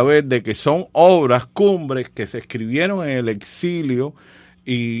Cirilo Villaverde, que son obras cumbres que se escribieron en el exilio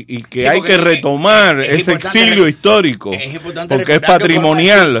y que hay que retomar ese exilio histórico, porque es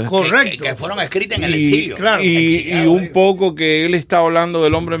patrimonial. Correcto. Que fueron escritas en el exilio. Claro. Y un poco que él está hablando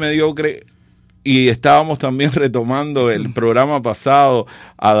del hombre mediocre. Y estábamos también retomando el programa pasado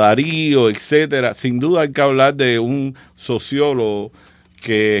a Darío, etcétera. Sin duda hay que hablar de un sociólogo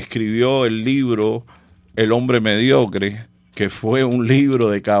que escribió el libro El hombre mediocre, que fue un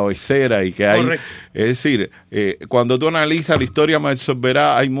libro de cabecera y que hay, correcto, es decir, cuando tú analizas la historia más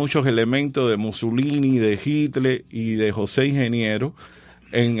verás, hay muchos elementos de Mussolini, de Hitler y de José Ingeniero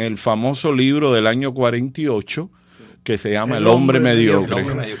en el famoso libro del año 48, que se llama El hombre mediocre.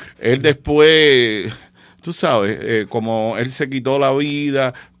 Él después, tú sabes, como él se quitó la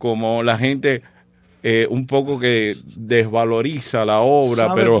vida, como la gente un poco que desvaloriza la obra.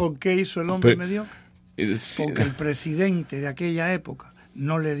 ¿Sabe pero por qué hizo El hombre mediocre? Porque el presidente de aquella época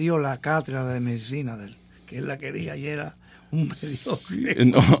no le dio la cátedra de medicina de él, que él la quería y era un mediocre.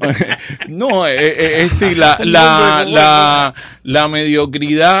 Es decir, la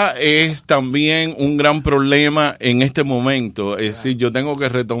mediocridad es también un gran problema en este momento. Es decir, yo tengo que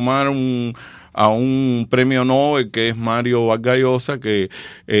retomar a un premio Nobel que es Mario Vargas Llosa, que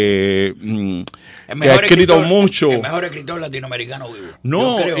ha escrito mucho. El mejor escritor latinoamericano vivo.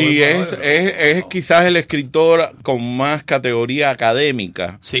 No, y es quizás el escritor con más categoría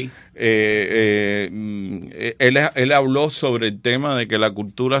académica. Sí. Él habló sobre el tema de que la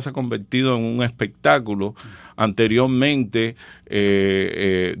cultura se ha convertido en un espectáculo. Anteriormente,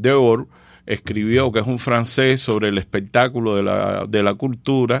 Dehors escribió, que es un francés, sobre el espectáculo de la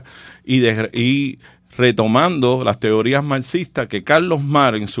cultura y retomando las teorías marxistas, que Carlos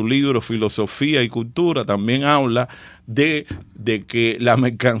Marx en su libro Filosofía y Cultura también habla de que la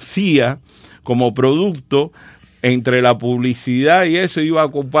mercancía como producto, entre la publicidad y eso, iba a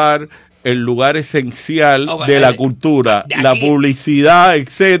ocupar el lugar esencial de la cultura, la publicidad,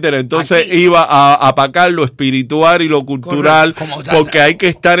 etcétera. Entonces iba a apacar lo espiritual y lo cultural, porque hay que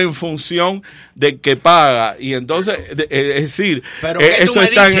estar en función del que paga. Y entonces, es decir, eso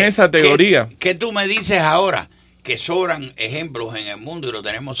está en esa teoría. ¿Qué tú me dices ahora? que sobran ejemplos en el mundo y lo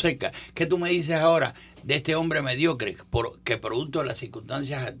tenemos cerca. ¿Qué tú me dices ahora de este hombre mediocre que producto de las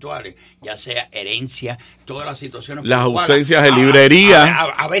circunstancias actuales, ya sea herencia, todas las situaciones, las ausencias de librería,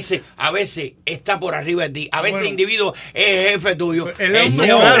 a veces está por arriba de ti, a veces el individuo es jefe tuyo, el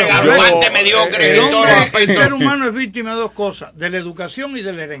ser humano es víctima de dos cosas, de la educación y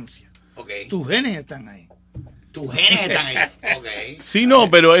de la herencia. Tus genes están ahí. Tus genes están ahí. Okay. Sí, no,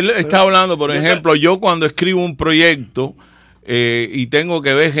 pero él está hablando, por ejemplo, yo cuando escribo un proyecto y tengo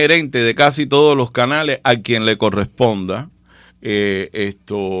que ver gerente de casi todos los canales a quien le corresponda,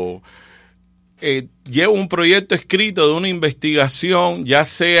 llevo un proyecto escrito de una investigación, ya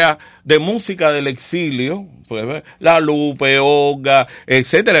sea de música del exilio, pues, La Lupe, Olga,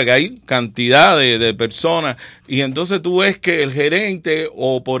 etcétera, que hay cantidad de personas, y entonces tú ves que el gerente,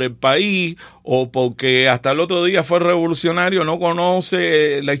 o por el país, o porque hasta el otro día fue revolucionario, no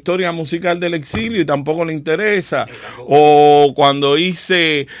conoce la historia musical del exilio y tampoco le interesa. O cuando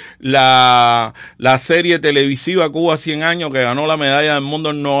hice la serie televisiva Cuba 100 años, que ganó la medalla del mundo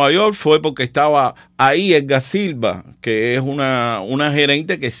en Nueva York, fue porque estaba ahí Edgar Silva, que es una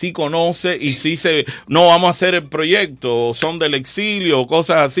gerente que sí conoce y sí no vamos a hacer el proyecto, o son del exilio, o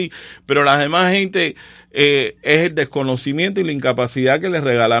cosas así, pero la demás gente es el desconocimiento y la incapacidad que les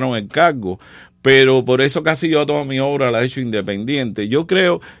regalaron el cargo. Pero por eso casi yo toda mi obra la he hecho independiente. Yo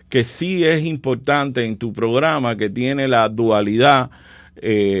creo que sí es importante en tu programa, que tiene la dualidad.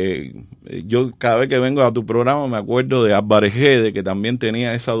 Yo cada vez que vengo a tu programa me acuerdo de Álvarez Gede, que también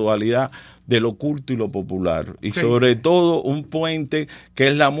tenía esa dualidad de lo culto y lo popular, y sobre todo un puente que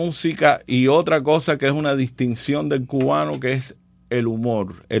es la música, y otra cosa que es una distinción del cubano, que es el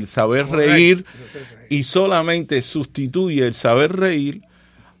humor, el saber reír, y solamente sustituye el saber reír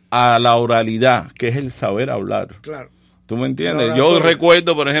a la oralidad, que es el saber hablar. Claro. ¿Tú me entiendes? Yo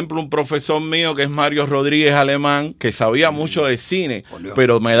recuerdo, por ejemplo, un profesor mío que es Mario Rodríguez Alemán, que sabía mucho de cine,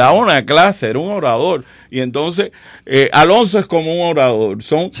 pero me daba una clase, era un orador. Y entonces, Alonso es como un orador.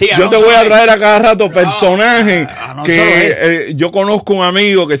 Yo te voy a traer a cada rato personajes que yo conozco un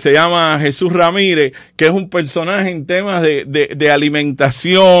amigo que se llama Jesús Ramírez, que es un personaje en temas de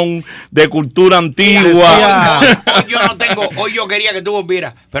alimentación, de cultura antigua. Hoy yo quería que tú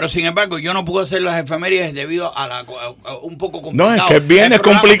volvieras, pero sin embargo yo no pude hacer las efemérides debido a un poco complicado. No, es que viene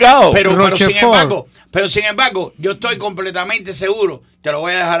complicado. Pero sin embargo, yo estoy completamente seguro, te lo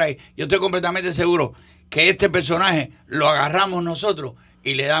voy a dejar ahí, yo estoy completamente seguro que este personaje lo agarramos nosotros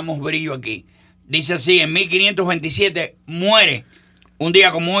y le damos brillo aquí. Dice así: en 1527 muere, un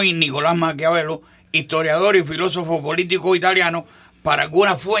día como hoy, Nicolás Maquiavelo, historiador y filósofo político italiano. Para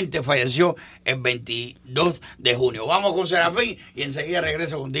alguna fuente falleció el 22 de junio. Vamos con Serafín y enseguida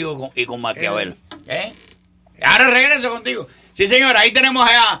regreso contigo y con Maquiavelo. Ahora regreso contigo. Sí, señora, ahí tenemos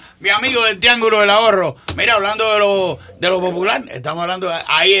a mi amigo del Triángulo del Ahorro. Mira, hablando de lo popular, estamos hablando,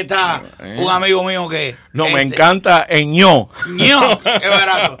 ahí está un amigo mío que... No, me encanta Ño. Ño, qué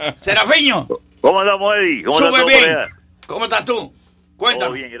barato. Serafiño. ¿Cómo andamos, Eddy? ¿Cómo Súper bien. ¿Cómo estás tú? Cuéntame.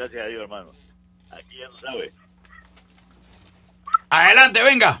 Todo bien, gracias a Dios, hermano. Aquí ya no sabes. Adelante,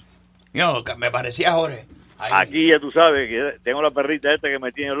 venga. Yo, me parecía Jorge. Ahí. Aquí ya tú sabes que tengo la perrita esta que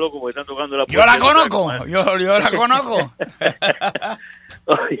me tiene loco porque están tocando la puerta. Yo la conozco, yo la conozco.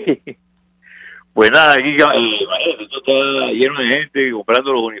 Oye, pues nada, aquí esto está lleno de gente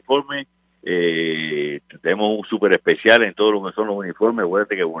comprando los uniformes. Tenemos un súper especial en todo lo que son los uniformes.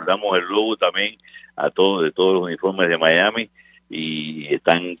 Acuérdate que guardamos el logo también de todos los uniformes de Miami, y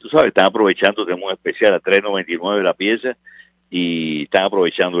están aprovechando. Tenemos un especial a $3.99 la pieza, y están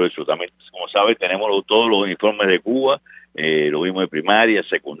aprovechando eso. También, como sabes, tenemos todos los uniformes de Cuba, lo mismo de primaria,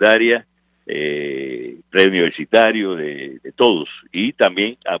 secundaria, preuniversitario, de todos. Y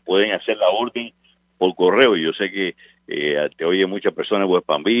también pueden hacer la orden por correo. Yo sé que te oyen muchas personas en West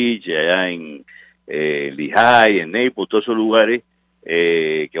Palm Beach, allá en Lehigh, en Naples, todos esos lugares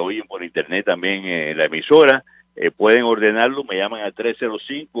que oyen por internet también la emisora. Pueden ordenarlo, me llaman a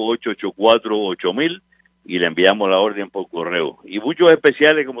 305-884-8000 y le enviamos la orden por correo. Y muchos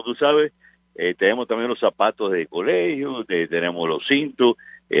especiales, como tú sabes, tenemos también los zapatos de colegio, tenemos los cintos,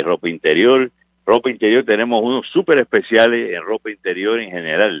 ropa interior. Ropa interior tenemos unos súper especiales en ropa interior en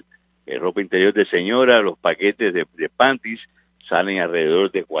general. Ropa interior de señora, los paquetes de panties salen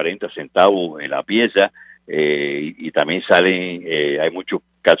alrededor de 40 centavos en la pieza, y también salen, hay muchos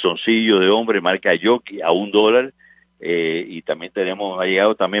calzoncillos de hombre marca Jockey a $1, y también ha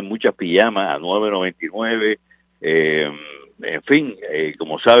llegado también muchas pijamas a $9.99. En fin,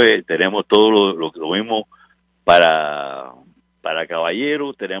 como sabes, tenemos todo lo mismo para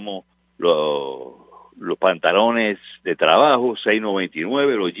caballeros. Tenemos los pantalones de trabajo,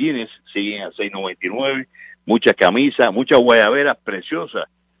 $6.99, los jeans siguen a $6.99, muchas camisas, muchas guayaberas preciosas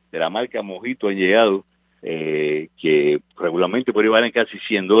de la marca Mojito han llegado, que regularmente por ahí valen casi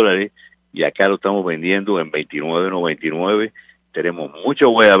 $100 y acá lo estamos vendiendo en $29.99. Tenemos muchas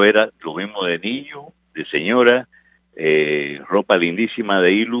guayaberas, lo mismo de niños, de señora, ropa lindísima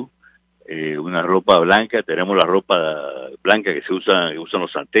de hilo, una ropa blanca. Tenemos la ropa blanca que usan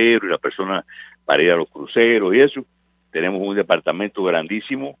los santeros y las personas para ir a los cruceros y eso. Tenemos un departamento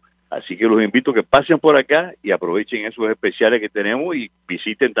grandísimo, así que los invito a que pasen por acá y aprovechen esos especiales que tenemos y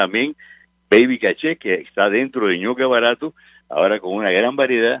visiten también Baby Caché, que está dentro de Ñoque Barato, ahora con una gran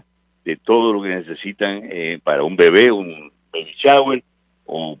variedad de todo lo que necesitan para un bebé, un baby shower,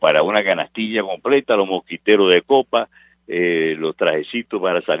 o para una canastilla completa, los mosquiteros de copa, los trajecitos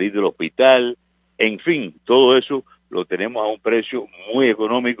para salir del hospital, en fin, todo eso lo tenemos a un precio muy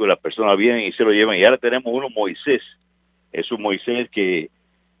económico, las personas vienen y se lo llevan. Y ahora tenemos uno Moisés, es un Moisés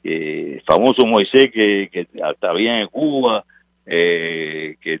famoso Moisés que hasta había en Cuba,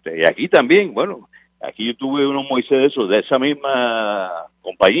 y aquí también, bueno, aquí yo tuve unos Moisés de esos, de esa misma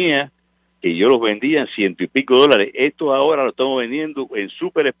compañía, que yo los vendía en $100 y pico. Estos ahora los estamos vendiendo en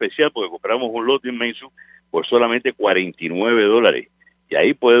súper especial porque compramos un lote inmenso por solamente $49. Y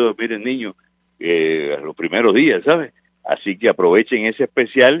ahí puede dormir el niño los primeros días, ¿sabes? Así que aprovechen ese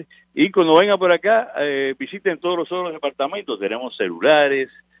especial y cuando vengan por acá, visiten todos los otros departamentos. Tenemos celulares,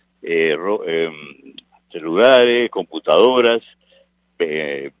 computadoras,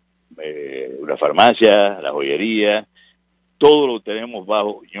 una farmacia, la joyería, todo lo tenemos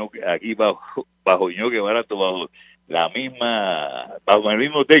bajo Ñoque Barato, bajo el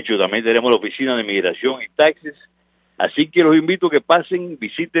mismo techo. También tenemos la oficina de migración y taxes, así que los invito a que pasen,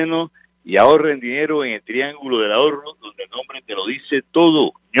 visítenos y ahorren dinero en el Triángulo del Ahorro, donde el nombre te lo dice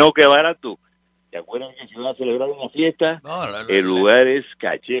todo, Ñoque Barato. ¿Te acuerdan que se va a celebrar una fiesta? El lugar es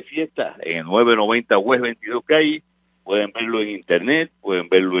Caché Fiesta, en el 990 West 22 Calle. Pueden verlo en internet, pueden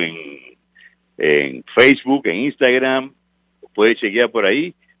verlo en Facebook, en Instagram, puede chequear por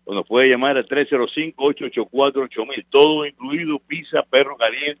ahí, o nos puede llamar al 305-884-8000, todo incluido, pizza, perro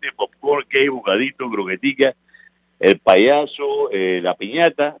caliente, popcorn, cake, bocadito, croquetica, el payaso, la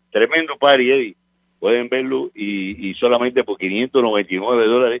piñata, tremendo party, Eddie. Pueden verlo y solamente por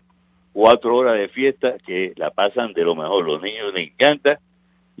 $599, 4 horas de fiesta que la pasan de lo mejor, los niños les encanta.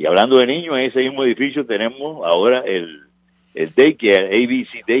 Y hablando de niños, en ese mismo edificio tenemos ahora el daycare,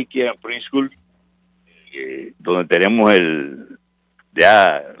 ABC Daycare and Preschool, donde tenemos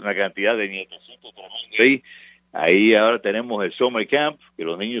ya una cantidad de nietecitos tremendo ahí ahora tenemos el Summer Camp, que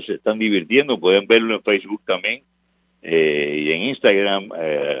los niños se están divirtiendo, pueden verlo en Facebook también, y en Instagram,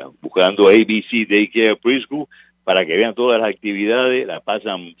 buscando ABC Daycare Preschool, para que vean todas las actividades, la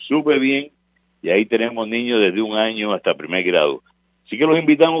pasan súper bien, y ahí tenemos niños desde 1 año hasta 1er grado. Así que los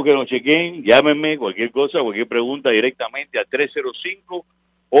invitamos a que nos chequen, llámenme, cualquier cosa, cualquier pregunta directamente a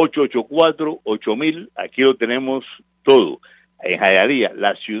 305-884-8000, aquí lo tenemos todo, en Jayalía,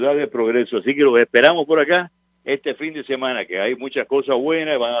 la ciudad de progreso. Así que los esperamos por acá este fin de semana, que hay muchas cosas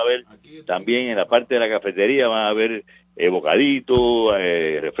buenas. Van a ver también en la parte de la cafetería, van a ver bocaditos,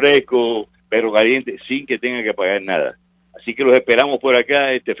 refrescos, perro caliente, sin que tengan que pagar nada. Así que los esperamos por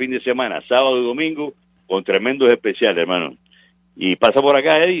acá este fin de semana, sábado y domingo, con tremendos especiales, hermano. Y pasa por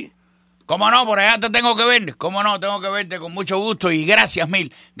acá, Eddie. ¿Cómo no? Por allá te tengo que ver. ¿Cómo no? Tengo que verte con mucho gusto y gracias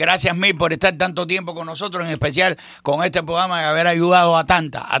mil por estar tanto tiempo con nosotros, en especial con este programa y haber ayudado a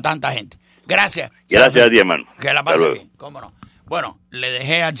tanta gente. Gracias. Gracias a ti, hermano. Que la pase bien. ¿Cómo no? Bueno, le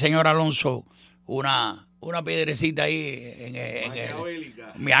dejé al señor Alonso una piedrecita ahí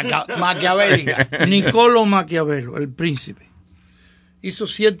maquiavélica. Nicolò Maquiavelo, el príncipe, hizo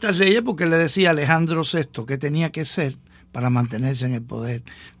ciertas leyes porque le decía a Alejandro VI que tenía que ser para mantenerse en el poder.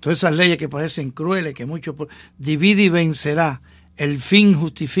 Todas esas leyes que parecen crueles, que mucho divide y vencerá, el fin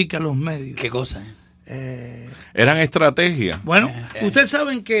justifica los medios. ¿Qué cosa? Eran estrategias. Bueno, ustedes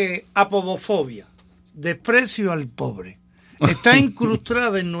saben que apobofobia, desprecio al pobre, está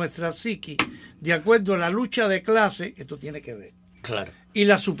incrustada en nuestra psique de acuerdo a la lucha de clase, esto tiene que ver, claro, y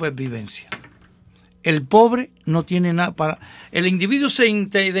la supervivencia. El pobre no tiene nada para... El individuo se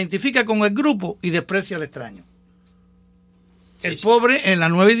identifica con el grupo y desprecia al extraño. El pobre, en la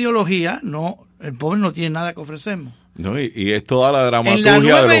nueva ideología, el pobre no tiene nada que ofrecernos. No, y es toda la dramaturgia en la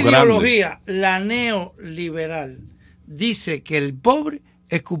nueva de los ideología, grandes. La neoliberal dice que el pobre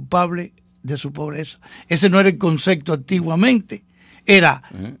es culpable de su pobreza. Ese no era el concepto antiguamente. Era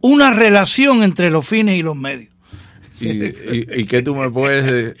una relación entre los fines y los medios. ¿Y qué tú me puedes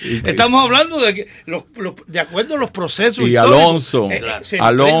decir? Estamos hablando de que de acuerdo a los procesos. Y Alonso,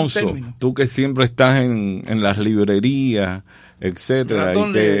 tú que siempre estás en las librerías, etcétera,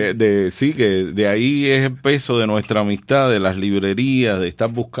 y que de ahí es el peso de nuestra amistad, de las librerías, de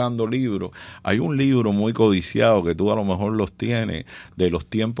estar buscando libros. Hay un libro muy codiciado que tú a lo mejor los tienes, de los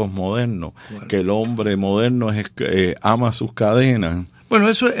tiempos modernos, que el hombre moderno ama sus cadenas. Bueno,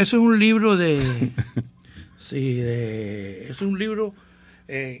 eso es un libro es un libro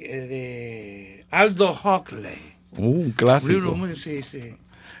de Aldo Huxley. Un clásico. Un libro sí.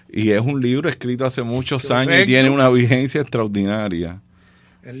 Y es un libro escrito hace muchos años y tiene una vigencia extraordinaria.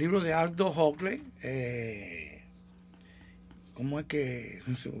 El libro de Aldo Huxley, ¿cómo es que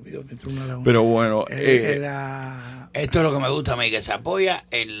se me olvidó? Pero bueno, esto es lo que me gusta a mí, que se apoya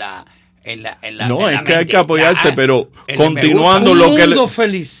en la no, es que hay que apoyarse, pero continuando lo que...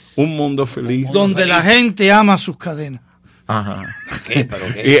 Un mundo feliz. Donde la gente ama sus cadenas. Ajá. ¿Qué?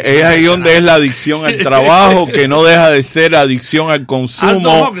 Y es ahí donde es la adicción al trabajo, que no deja de ser adicción al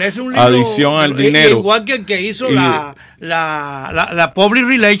consumo, adicción al dinero. Igual que el que hizo la public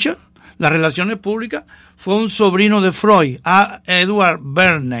relation, las relaciones públicas, fue un sobrino de Freud, Edward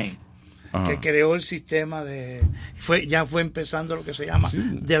Bernay, que creó el sistema ya fue empezando lo que se llama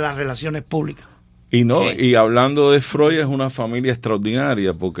de las relaciones públicas. Y hablando de Freud, es una familia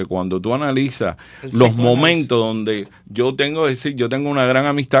extraordinaria, porque cuando tú analizas los momentos donde yo tengo una gran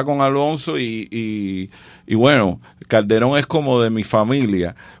amistad con Alonso y bueno, Calderón es como de mi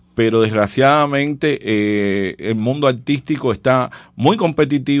familia, pero desgraciadamente el mundo artístico está muy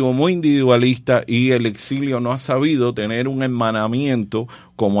competitivo, muy individualista, y el exilio no ha sabido tener un hermanamiento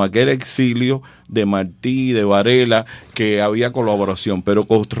como aquel exilio de Martí, de Varela, que había colaboración. Pero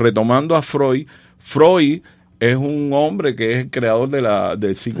retomando a Freud es un hombre que es el creador del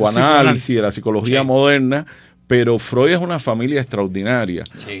psicoanálisis, de la psicología moderna, pero Freud es una familia extraordinaria.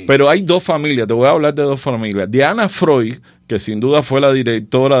 Sí. Pero hay dos familias, te voy a hablar de dos familias. Diana Freud, que sin duda fue la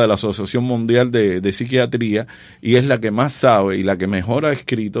directora de la Asociación Mundial de Psiquiatría, y es la que más sabe y la que mejor ha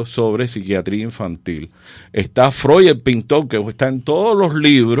escrito sobre psiquiatría infantil. Está Freud, el pintor, que está en todos los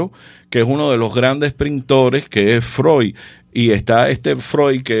libros, que es uno de los grandes pintores, que es Freud. Y está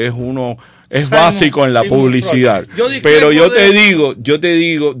Freud, que es básico en la publicidad. Pero yo te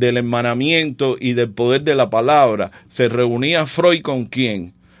digo del hermanamiento y del poder de la palabra. Se reunía Freud con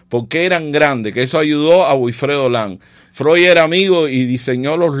quién, porque eran grandes, que eso ayudó a Wilfredo Lang. Freud era amigo y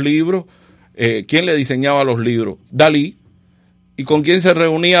diseñó los libros. ¿Quién le diseñaba los libros? Dalí. ¿Y con quién se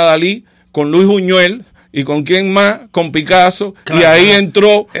reunía Dalí? Con Luis Buñuel. ¿Y con quién más? Con Picasso. Claro, y ahí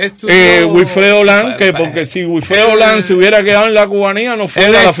entró Wilfredo Lang, porque si Wilfredo Lang se hubiera quedado en la cubanía, no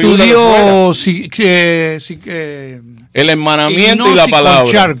fuera la figura de el hermanamiento y la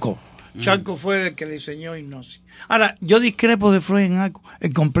palabra. Charco fue el que diseñó hipnosis. Ahora, yo discrepo de Freud en algo,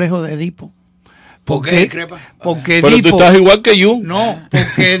 el complejo de Edipo. ¿Por qué discrepa? Porque pero tú estás igual que yo. No,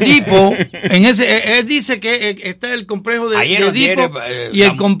 porque Edipo, él dice que está el complejo de Edipo y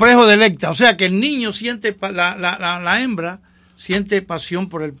el complejo de Electra. O sea que el niño siente, la hembra siente pasión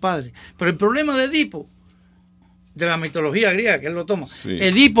por el padre. Pero el problema de Edipo, de la mitología griega, que él lo toma,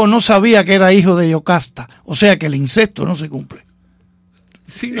 Edipo no sabía que era hijo de Yocasta. O sea que el incesto no se cumple.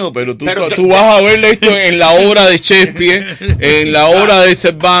 Sí, no, pero tú vas a ver esto en la obra de Shakespeare, en la obra de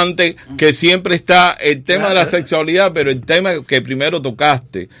Cervantes, que siempre está el tema de la sexualidad, pero el tema que primero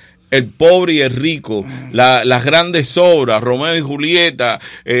tocaste, el pobre y el rico, las grandes obras, Romeo y Julieta,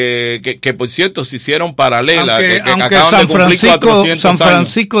 que por cierto se hicieron paralelas, que acaban de cumplir 400 años. San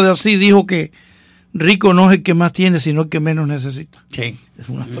Francisco de Asís dijo que rico no es el que más tiene, sino el que menos necesita. Sí. Es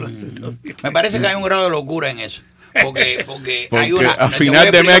una frase. Me parece que hay un grado de locura en eso. Porque hay al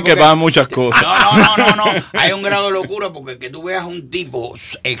final de mes hay que pagar muchas cosas. No. Hay un grado de locura porque que tú veas un tipo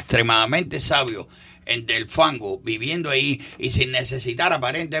extremadamente sabio entre el fango, viviendo ahí y sin necesitar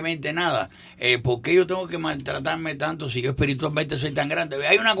aparentemente nada. ¿Por qué yo tengo que maltratarme tanto si yo espiritualmente soy tan grande?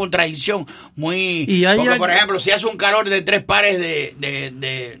 Hay una contradicción muy... Porque, por ejemplo, si hace un calor de 3 pares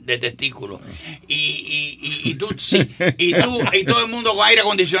de testículos y tú y todo el mundo con aire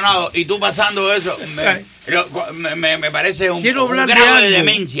acondicionado y tú pasando eso, me parece un grado de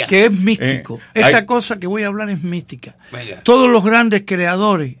demencia. Que es místico. Esta cosa que voy a hablar es mística. Venga. Todos los grandes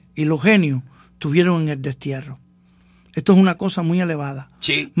creadores y los genios tuvieron en el destierro. Esto es una cosa muy elevada.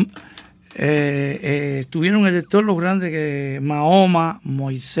 Sí. Tuvieron el destierro los grandes que Mahoma,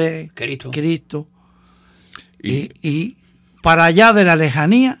 Moisés, Cristo. Y para allá de la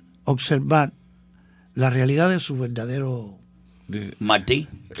lejanía observar la realidad de su verdadero Martí.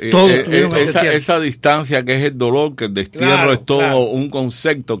 Esa distancia que es el dolor, que el destierro es todo un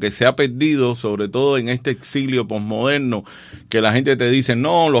concepto que se ha perdido, sobre todo en este exilio posmoderno, que la gente te dice,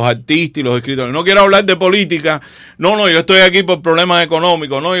 no, los artistas y los escritores, no quiero hablar de política, no, yo estoy aquí por problemas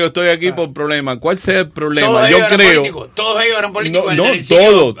económicos, no, yo estoy aquí por problemas. ¿Cuál sea el problema? Yo creo... Todos ellos eran políticos.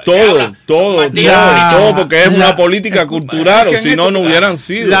 Todo, porque es una política cultural, o si no hubieran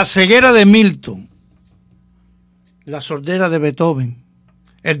sido. La ceguera de Milton, la sordera de Beethoven,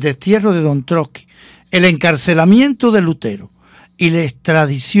 el destierro de Don Trotsky, el encarcelamiento de Lutero y la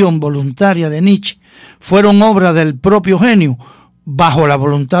extradición voluntaria de Nietzsche fueron obras del propio genio bajo la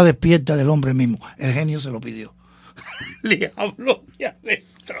voluntad despierta del hombre mismo. El genio se lo pidió. Le habló de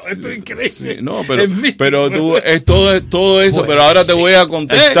adentro. Esto es increíble. Sí, no, pero tú es todo eso, bueno, pero ahora te voy a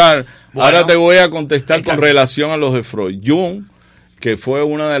contestar. Ahora te voy a contestar con relación a los de Freud. Jung, que fue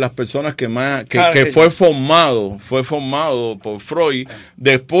una de las personas que más que fue formado por Freud,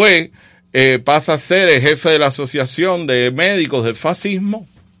 después pasa a ser el jefe de la Asociación de Médicos del Fascismo.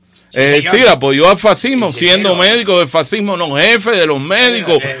 Es decir, apoyó al fascismo, siendo médico del fascismo, no jefe de los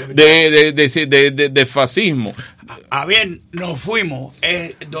médicos de fascismo. Bien, nos fuimos.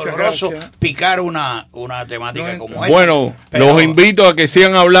 Es doloroso picar una temática como esta. Bueno, los invito a que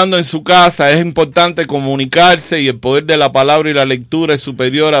sigan hablando en su casa. Es importante comunicarse y el poder de la palabra y la lectura es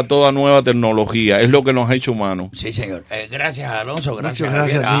superior a toda nueva tecnología. Es lo que nos ha hecho humanos. Sí, señor. Gracias, Alonso. Gracias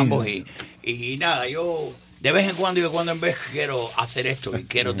a ambos. Y nada, yo... De vez en cuando en vez quiero hacer esto y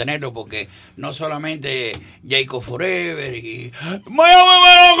quiero tenerlo porque no solamente Jacob Forever y Miami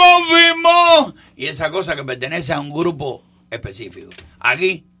me lo confirmó y esa cosa que pertenece a un grupo específico.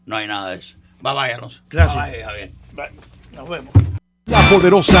 Aquí no hay nada de eso. Bye, Alonso. Gracias. Bye, Javier. Bye. Nos vemos. La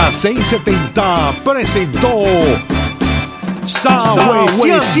poderosa 670 presentó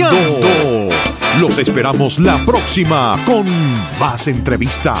Sawesiando. Los esperamos la próxima con más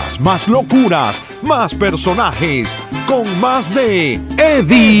entrevistas, más locuras, más personajes, con más de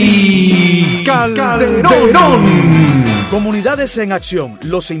Eddy Calderón. Comunidades en Acción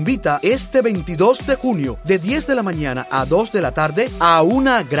los invita este 22 de junio de 10 de la mañana a 2 de la tarde a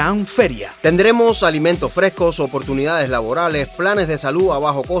una gran feria. Tendremos alimentos frescos, oportunidades laborales, planes de salud a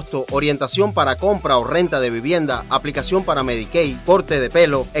bajo costo, orientación para compra o renta de vivienda, aplicación para Medicaid, corte de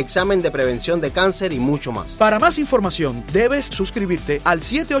pelo, examen de prevención de cáncer y mucho más. Para más información debes suscribirte al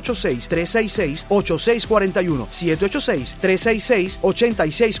 786-366-8641,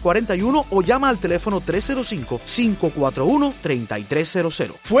 786-366-8641 o llama al teléfono 305-541-3300.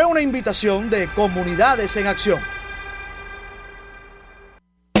 Fue una invitación de Comunidades en Acción.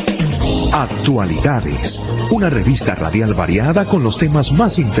 Actualidades, una revista radial variada con los temas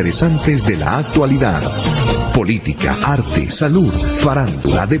más interesantes de la actualidad. Política, arte, salud,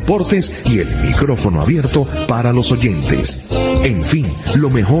 farándula, deportes y el micrófono abierto para los oyentes. En fin, lo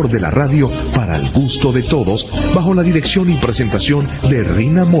mejor de la radio para el gusto de todos, bajo la dirección y presentación de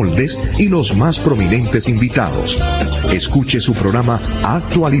Rina Moldes y los más prominentes invitados. Escuche su programa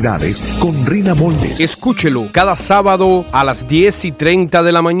Actualidades con Rina Moldes. Escúchelo cada sábado a las 10:30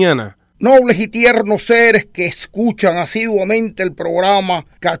 de la mañana. Nobles y tiernos seres que escuchan asiduamente el programa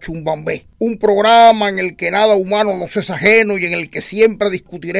Cachumbambé, un programa en el que nada humano nos es ajeno y en el que siempre discutiremos